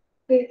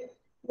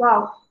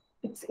 Wow,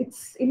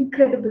 it's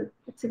incredible.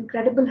 It's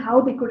incredible how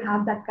they could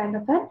have that kind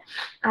of an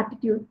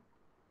attitude.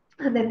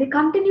 And then they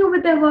continue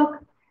with their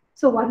work.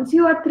 So once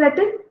you are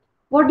threatened,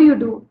 what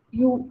do?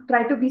 You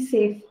try to be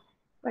safe,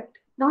 but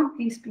not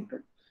these people.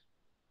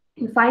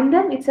 You find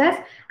them, it says,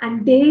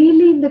 and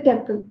daily in the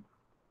temple.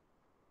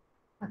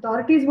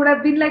 Authorities would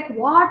have been like,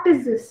 what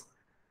is this?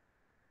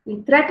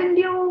 We threatened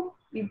you,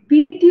 we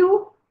beat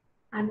you,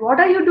 and what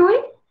are you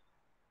doing?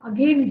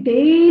 Again,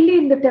 daily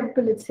in the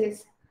temple, it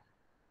says.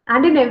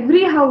 And in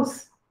every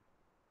house,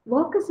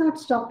 work is not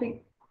stopping.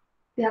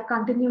 They are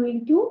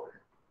continuing to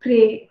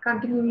pray,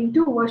 continuing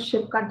to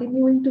worship,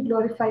 continuing to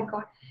glorify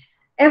God.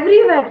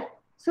 Everywhere.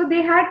 So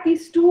they had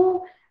these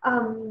two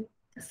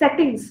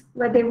settings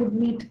where they would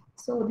meet.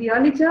 So the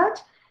early church,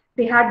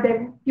 they had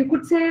them, you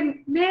could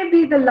say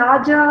maybe the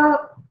larger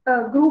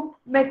group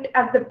met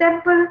at the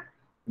temple,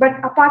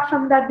 but apart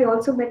from that, they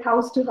also met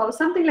house to house,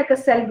 something like a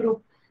cell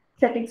group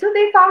setting. So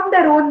they found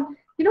their own,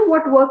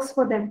 what works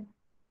for them,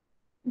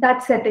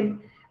 that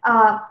setting.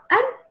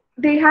 And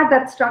they had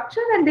that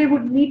structure and they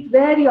would meet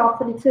very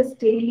often. It says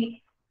daily.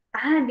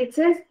 And it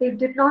says they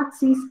did not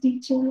cease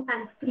teaching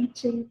and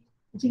preaching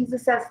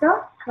Jesus as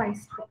the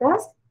Christ.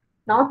 Because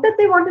not that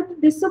they wanted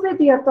to disobey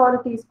the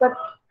authorities, but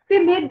they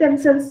made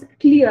themselves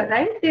clear,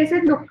 right? They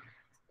said, look,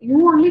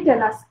 you only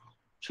tell us,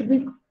 should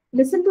we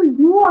listen to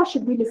you or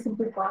should we listen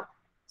to God?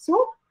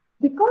 So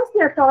because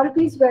the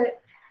authorities were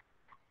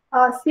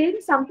saying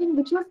something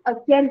which was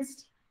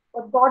against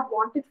what God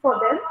wanted for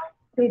them,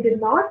 they did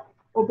not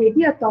obey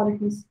the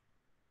authorities.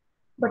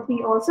 But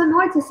we also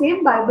know it's the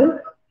same Bible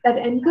that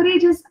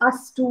encourages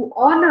us to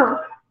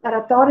honor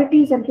our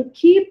authorities and to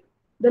keep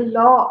the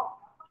law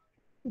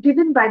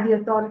given by the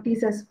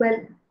authorities as well.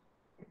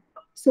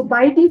 So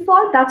by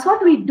default, that's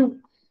what we do.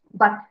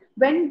 But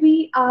when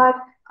we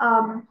are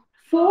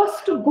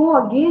forced to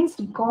go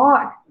against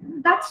God,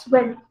 that's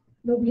when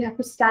we have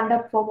to stand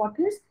up for what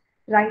is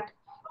right.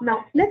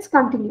 Now, let's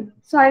continue.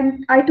 So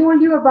I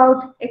told you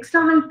about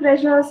external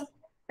pressures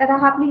that are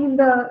happening in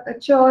the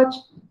church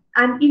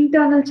and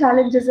internal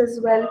challenges as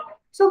well.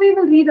 So we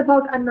will read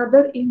about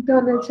another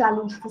internal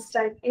challenge this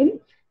time in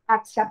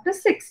Acts chapter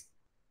 6.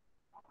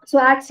 So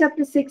Acts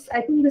chapter 6,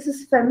 I think this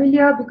is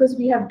familiar because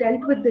we have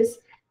dealt with this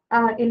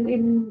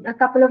in a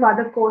couple of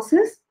other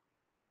courses.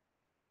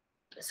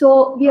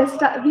 So we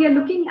are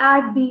looking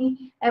at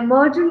the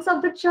emergence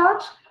of the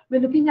church.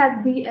 We're looking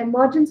at the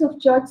emergence of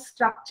church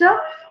structure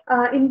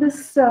in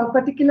this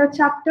particular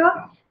chapter.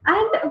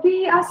 And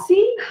we are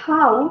seeing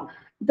how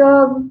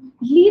the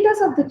leaders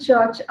of the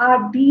church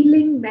are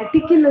dealing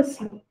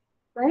meticulously,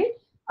 right,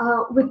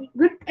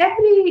 with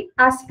every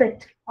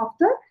aspect of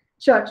the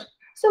church.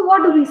 So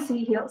what do we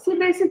see here? See,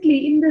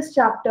 basically in this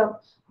chapter,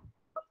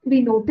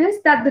 we notice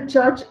that the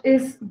church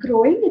is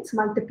growing, it's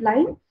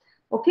multiplying,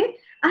 okay?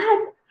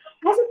 And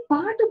as a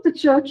part of the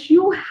church,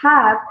 you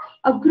have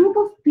a group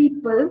of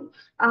people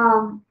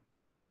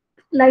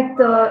like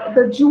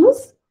the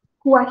Jews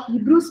who are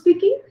Hebrew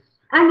speaking,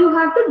 and you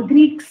have the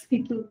Greek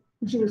speaking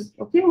Jews,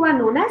 okay, who are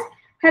known as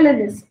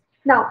Hellenists.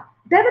 Now,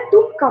 there are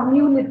two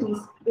communities,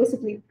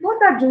 basically.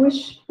 Both are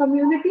Jewish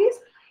communities,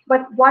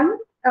 but one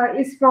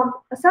is from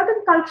a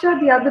certain culture,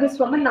 the other is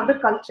from another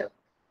culture.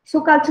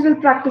 So cultural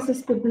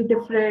practices could be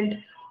different,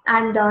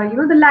 and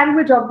the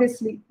language,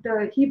 obviously,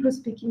 the Hebrew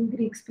speaking,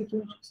 Greek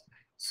speaking Jews.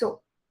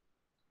 So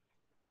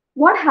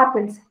what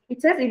happens?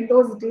 It says in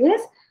those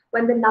days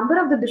when the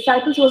number of the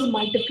disciples was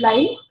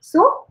multiplying,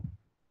 so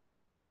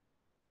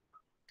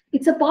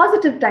it's a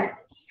positive time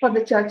for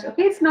the church.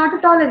 Okay, it's not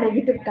at all a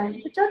negative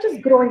time. The church is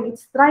growing,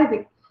 it's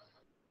thriving.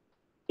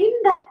 In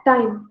that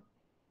time,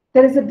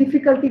 there is a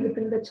difficulty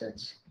within the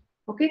church.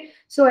 Okay,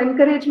 so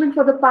encouragement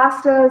for the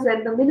pastors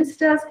and the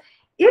ministers.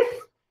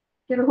 If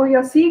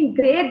you're seeing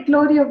great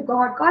glory of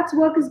God, God's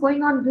work is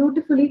going on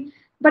beautifully,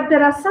 but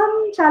there are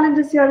some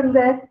challenges here and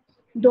there,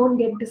 don't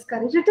get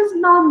discouraged. It is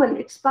normal.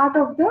 It's part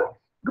of the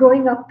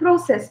growing up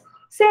process.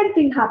 Same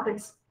thing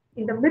happens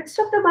in the midst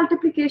of the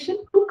multiplication,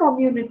 two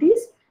communities,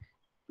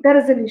 there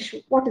is an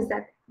issue. What is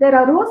that? There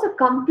arose a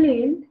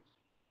complaint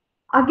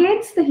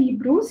against the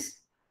Hebrews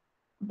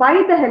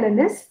by the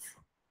Hellenists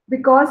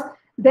because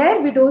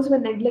their widows were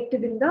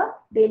neglected in the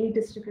daily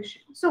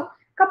distribution. So, a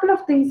couple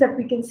of things that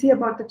we can see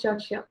about the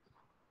church here.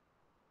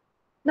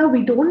 Now,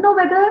 we don't know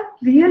whether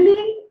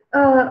really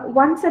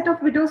one set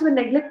of widows were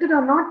neglected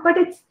or not, but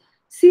it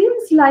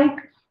seems like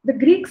the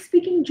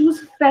Greek-speaking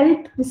Jews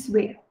felt this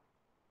way.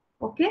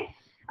 Okay,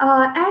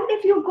 and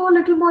if you go a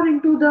little more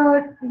into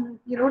the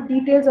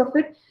details of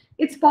it,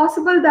 it's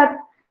possible that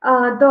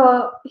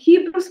the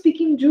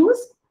Hebrew-speaking Jews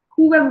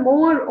who were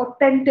more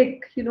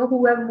authentic, who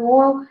were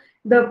more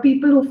the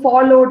people who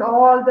followed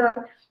all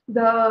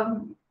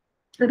the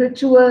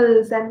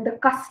rituals and the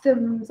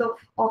customs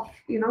of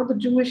the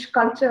Jewish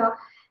culture,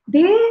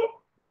 they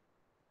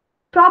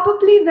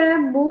probably were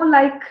more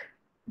like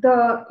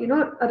the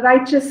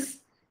righteous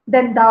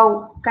than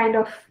thou kind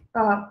of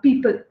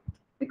people,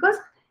 because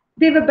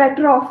they were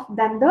better off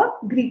than the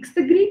Greeks.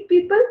 The Greek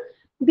people,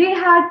 they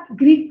had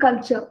Greek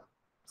culture.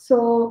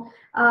 So,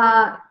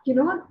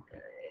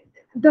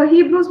 the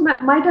Hebrews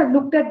might have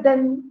looked at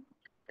them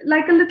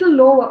like a little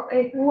lower.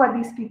 Hey, who are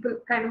these people?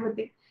 Kind of a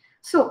thing.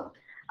 So,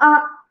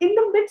 in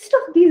the midst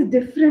of these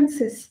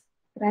differences,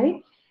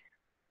 right,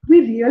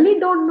 we really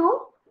don't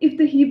know if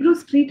the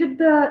Hebrews treated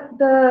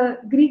the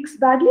Greeks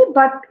badly,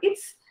 but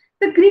it's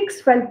the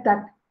Greeks felt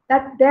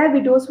that their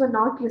widows were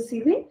not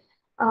receiving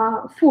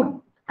food.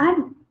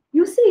 And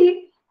you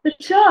see, the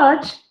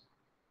church,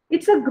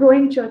 it's a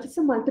growing church, it's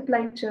a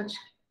multiplying church.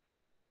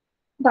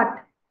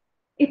 But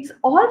it's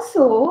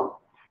also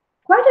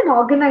quite an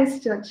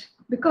organized church,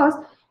 because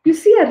you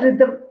see a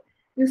rhythm,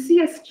 you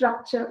see a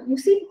structure, you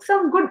see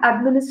some good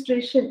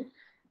administration.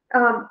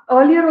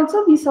 Earlier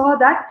also, we saw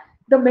that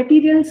the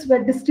materials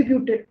were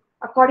distributed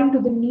according to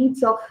the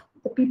needs of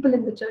the people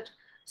in the church.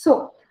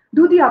 So,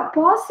 do the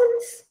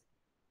apostles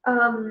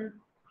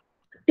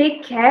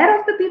take care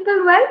of the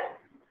people well?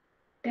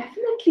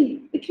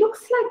 Definitely, it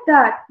looks like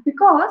that,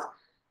 because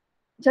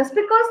just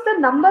because the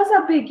numbers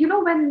are big,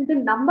 when the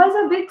numbers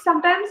are big,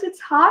 sometimes it's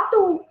hard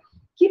to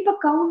keep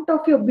account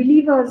of your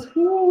believers.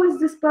 Who is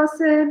this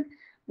person?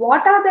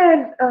 What are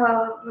their,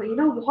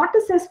 what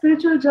is their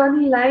spiritual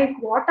journey like?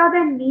 What are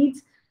their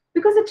needs?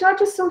 Because the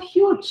church is so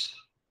huge.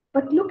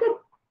 But look at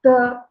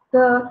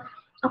the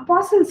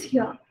apostles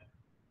here.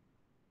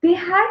 They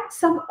had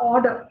some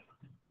order.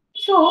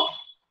 So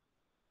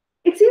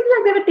it seems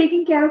like they were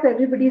taking care of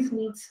everybody's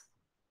needs.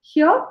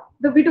 Here,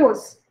 the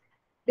widows,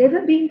 they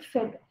were being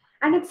fed.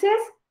 And it says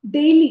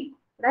daily,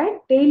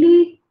 right?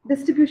 Daily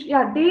distribution.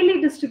 Yeah,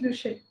 daily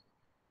distribution.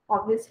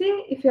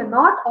 Obviously, if you're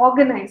not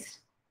organized,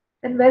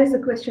 then where is the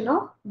question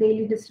of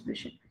daily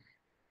distribution?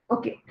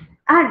 Okay.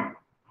 And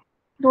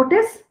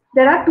notice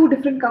there are two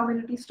different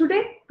communities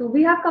today. Do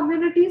we have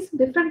communities,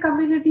 different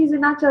communities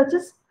in our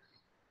churches?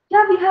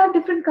 Yeah, we have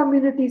different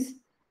communities.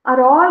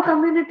 Are all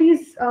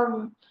communities,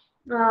 the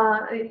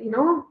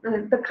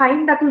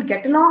kind that will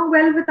get along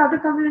well with other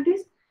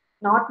communities?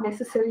 Not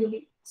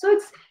necessarily. So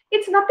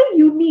it's nothing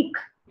unique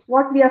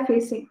what we are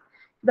facing.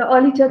 The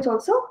early church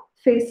also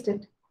faced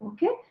it.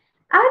 Okay,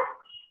 and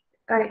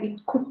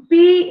it could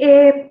be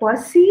a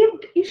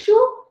perceived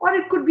issue or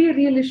it could be a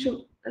real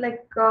issue.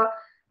 Like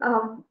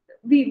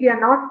we are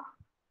not,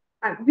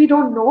 we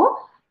don't know.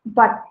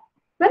 But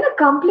when a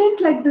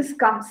complaint like this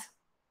comes,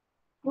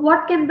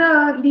 what can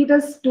the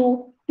leaders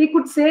do? They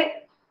could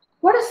say,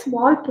 what a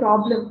small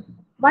problem.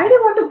 Why do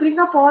you want to bring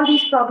up all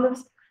these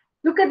problems?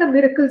 Look at the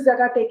miracles that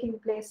are taking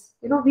place.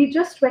 We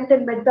just went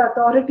and met the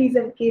authorities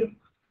and came,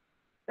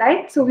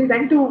 right? So we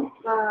went to,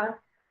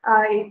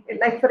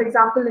 like for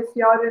example, if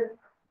you're in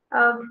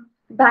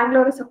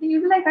Bangalore or something,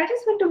 you'll be like, I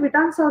just went to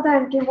Vidhan Sauda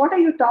and came. What are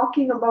you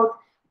talking about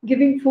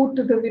giving food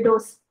to the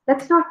widows?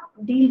 Let's not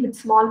deal with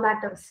small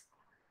matters.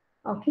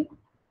 Okay?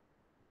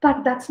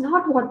 But that's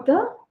not what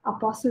the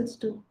apostles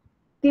do.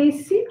 They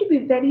seem to be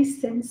very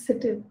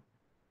sensitive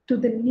to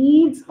the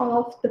needs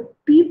of the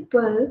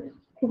people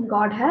whom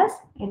God has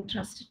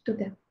entrusted to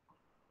them.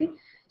 Okay?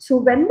 So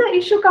when the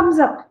issue comes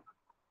up,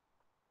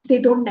 they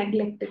don't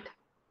neglect it.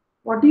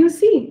 What do you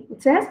see?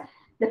 It says,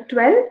 the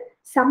 12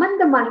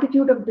 summoned the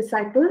multitude of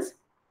disciples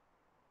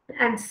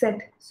and said,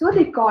 so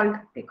they called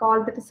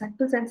the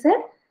disciples and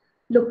said,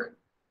 look,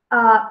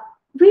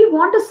 we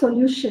want a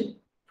solution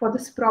for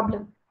this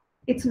problem.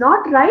 It's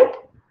not right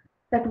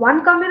that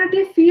one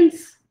community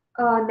feels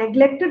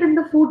neglected in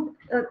the food,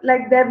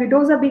 like their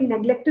widows are being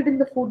neglected in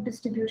the food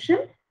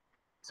distribution.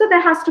 So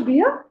there has to be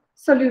a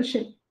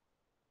solution.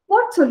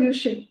 What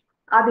solution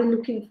are they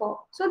looking for?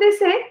 So they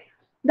say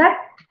that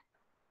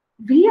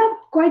we are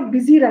quite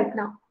busy right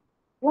now.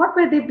 What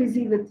were they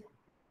busy with?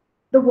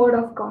 The word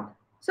of God.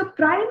 So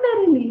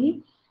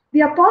primarily,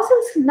 the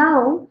apostles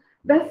now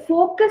were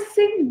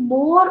focusing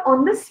more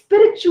on the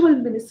spiritual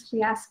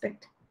ministry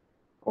aspect.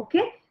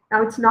 Okay.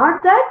 Now it's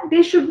not that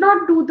they should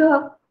not do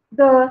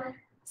the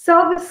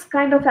service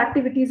kind of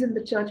activities in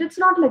the church. It's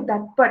not like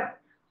that. But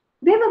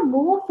they were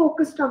more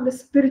focused on the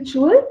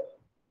spiritual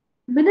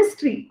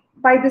ministry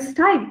by this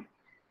time.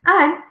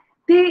 And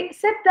they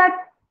said that,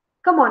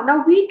 come on,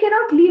 now we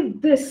cannot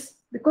leave this,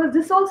 because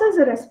this also is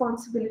a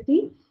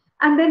responsibility,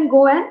 and then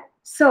go and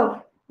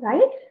serve,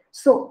 right?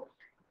 So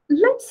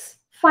let's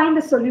find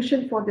a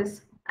solution for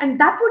this. And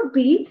that would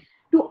be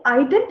to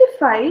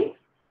identify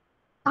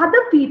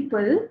other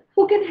people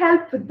who can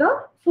help with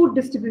the food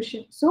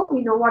distribution. So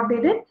we know what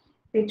they did.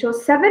 They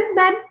chose 7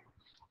 men,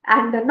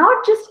 and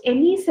not just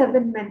any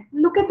 7 men.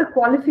 Look at the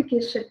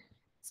qualification.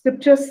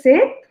 Scriptures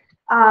say,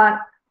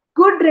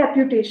 good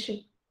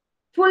reputation,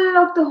 full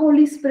of the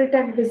Holy Spirit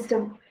and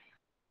wisdom,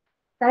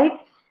 right?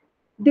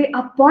 They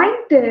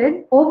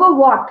appointed over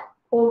what?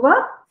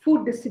 Over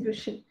food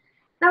distribution.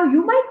 Now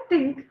you might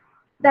think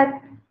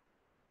that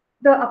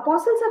the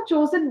apostles have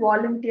chosen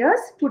volunteers.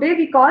 Today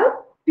we call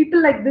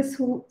people like this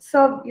who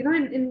serve,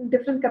 in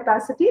different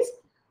capacities,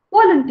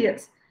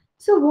 volunteers.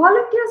 So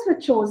volunteers were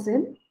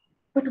chosen,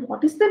 but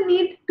what is the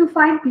need to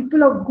find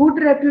people of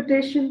good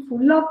reputation,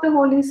 full of the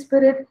Holy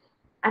Spirit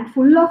and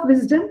full of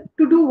wisdom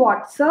to do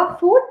what? Serve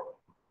food?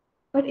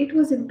 But it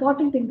was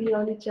important in the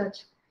early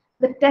church.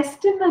 The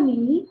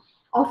testimony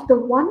of the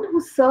one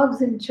who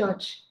serves in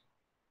church,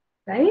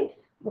 right,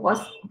 was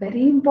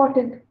very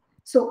important.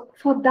 So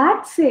for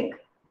that sake,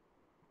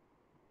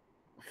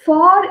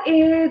 for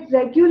a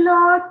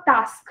regular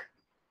task,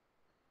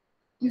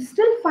 you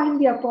still find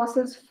the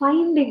apostles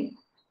finding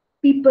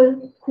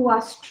people who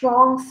are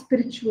strong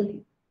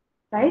spiritually,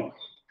 right?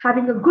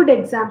 Having a good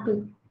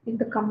example in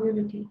the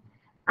community.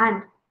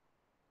 And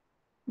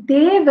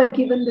they were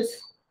given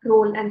this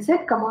role and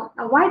said, come on,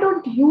 now why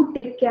don't you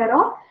take care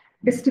of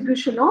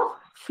distribution of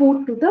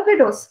food to the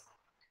widows?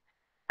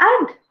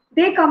 And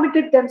they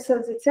committed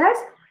themselves, it says,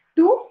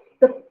 to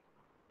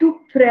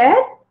prayer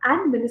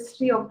and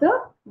ministry of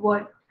the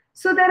word.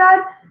 So there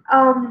are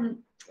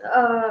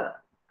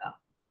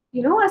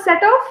a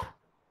set of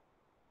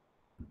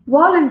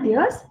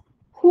volunteers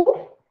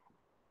who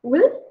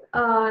will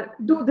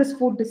do this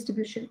food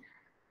distribution.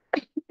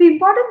 The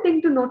important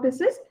thing to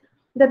notice is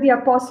that the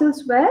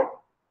apostles were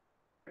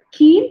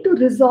keen to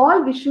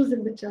resolve issues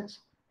in the church.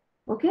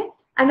 Okay,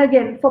 and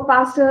again, for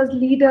pastors,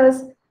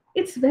 leaders,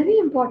 it's very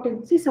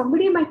important. See,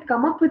 somebody might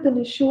come up with an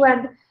issue,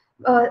 and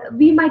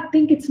we might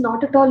think it's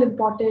not at all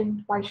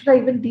important. Why should I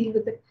even deal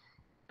with it?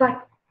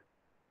 But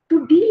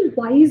to deal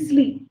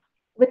wisely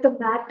with a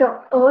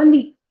matter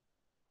early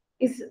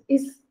is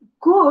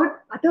good.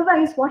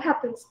 Otherwise, what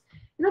happens?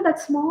 That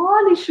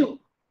small issue,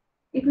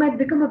 it might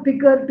become a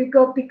bigger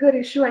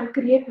issue and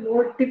create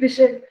more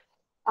division.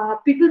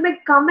 People may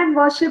come and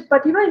worship,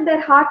 but in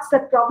their hearts,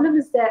 that problem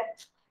is there.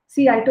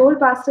 See, I told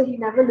pastor, he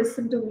never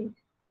listened to me,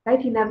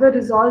 right? He never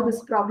resolved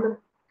this problem.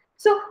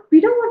 So we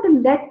don't want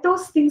to let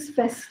those things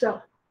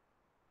fester.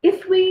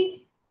 If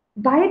we,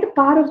 by the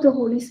power of the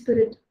Holy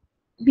Spirit,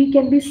 we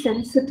can be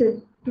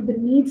sensitive to the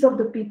needs of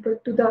the people,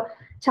 to the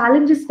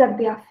challenges that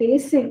they are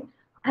facing,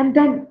 and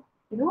then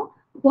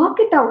work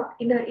it out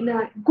in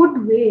a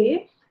good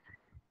way,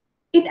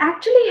 it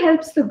actually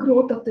helps the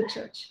growth of the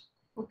church.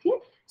 Okay,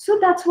 so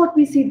that's what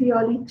we see the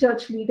early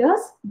church leaders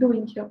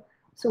doing here.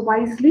 So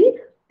wisely,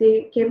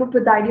 they came up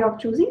with the idea of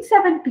choosing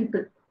 7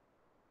 people.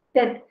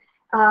 Then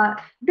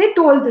they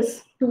told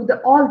this to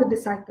all the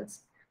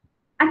disciples,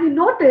 and you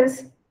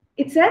notice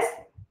it says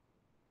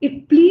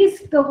it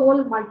pleased the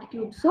whole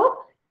multitude.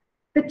 So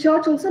the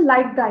church also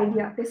liked the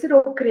idea. They said,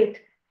 oh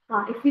great,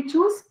 if we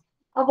choose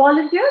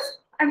volunteers,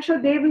 I'm sure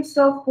they will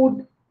serve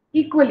food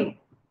equally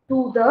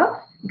to the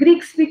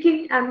Greek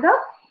speaking and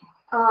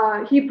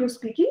the Hebrew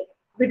speaking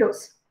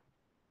widows,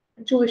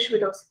 Jewish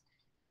widows.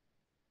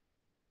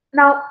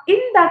 Now in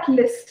that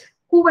list,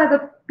 who were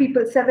the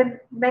people? 7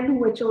 men who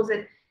were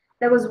chosen.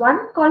 There was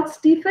one called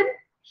Stephen.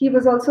 He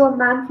was also a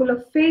man full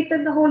of faith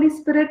and the Holy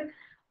Spirit.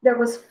 There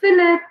was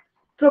Philip,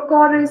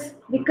 Prochorus,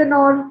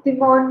 Nicanor,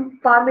 Timon,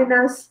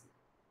 Parmenas,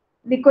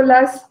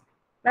 Nicholas,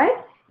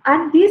 right?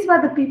 And these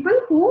were the people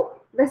who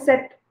were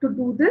set to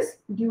do this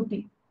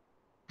duty.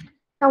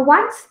 Now,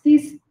 once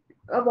these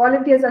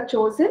volunteers are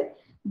chosen,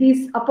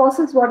 these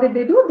apostles, what did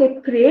they do? They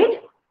prayed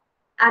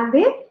and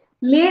they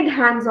laid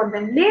hands on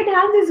them. Laid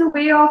hands is a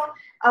way of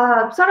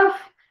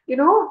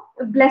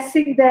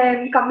blessing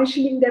them,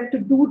 commissioning them to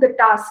do the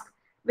task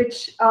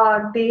which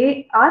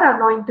they are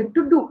anointed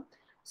to do.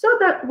 So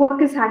the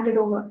work is handed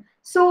over.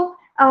 So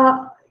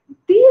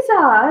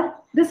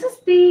this is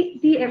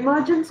the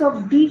emergence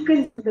of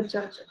deacons in the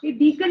church. Okay?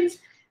 Deacons,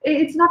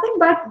 it's nothing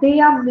but they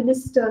are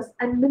ministers,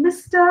 and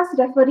ministers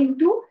referring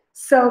to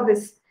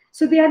service.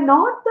 So they are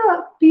not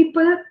the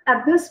people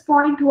at this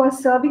point who are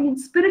serving in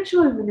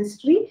spiritual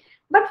ministry,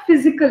 but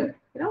physical,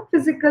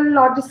 physical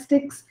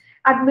logistics,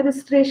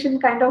 administration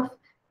kind of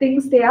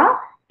things they are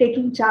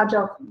taking charge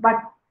of.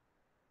 But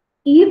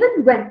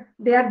even when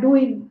they are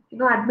doing,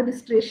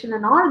 administration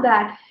and all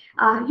that,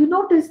 you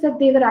notice that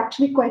they were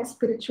actually quite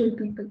spiritual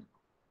people.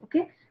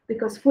 Okay,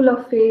 because full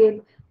of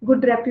faith,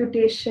 good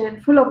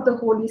reputation, full of the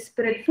Holy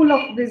Spirit, full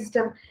of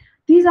wisdom.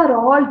 These are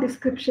all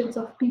descriptions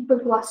of people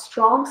who are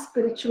strong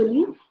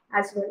spiritually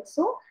as well.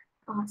 So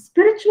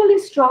spiritually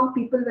strong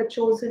people were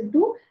chosen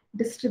to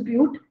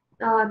distribute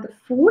the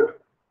food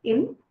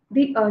in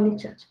the early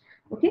church.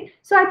 Okay,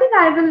 so I think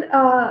I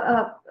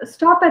will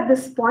stop at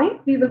this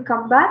point. We will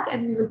come back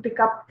and we will pick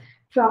up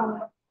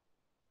from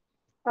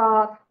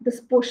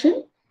this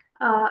portion,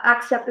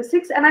 Acts chapter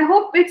 6. And I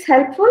hope it's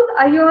helpful.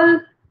 Are you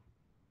all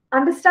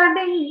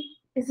understanding?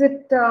 Is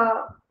it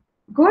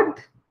good?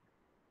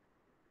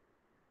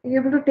 Are you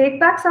able to take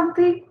back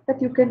something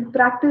that you can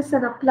practice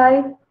and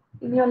apply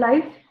in your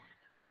life?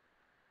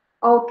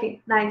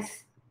 Okay,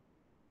 nice,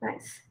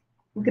 nice,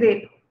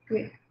 great,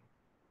 great.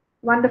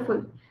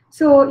 Wonderful.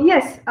 So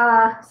yes,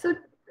 so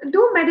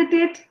do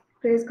meditate.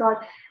 Praise God.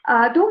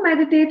 Do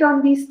meditate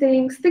on these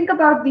things. Think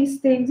about these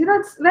things.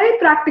 It's very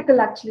practical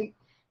actually.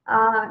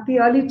 The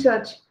early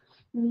church.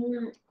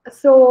 Mm,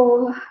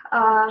 so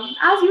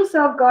as you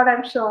serve God,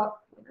 I'm sure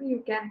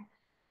you can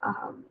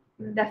um,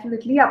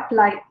 definitely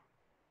apply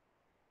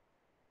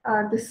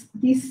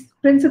these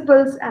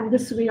principles and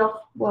this way of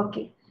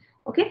working.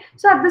 Okay.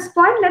 So at this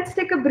point, let's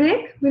take a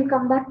break. We'll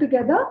come back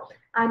together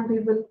and we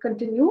will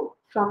continue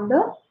from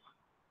the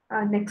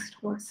next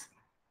verse.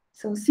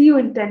 So see you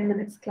in 10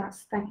 minutes,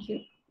 class. Thank you.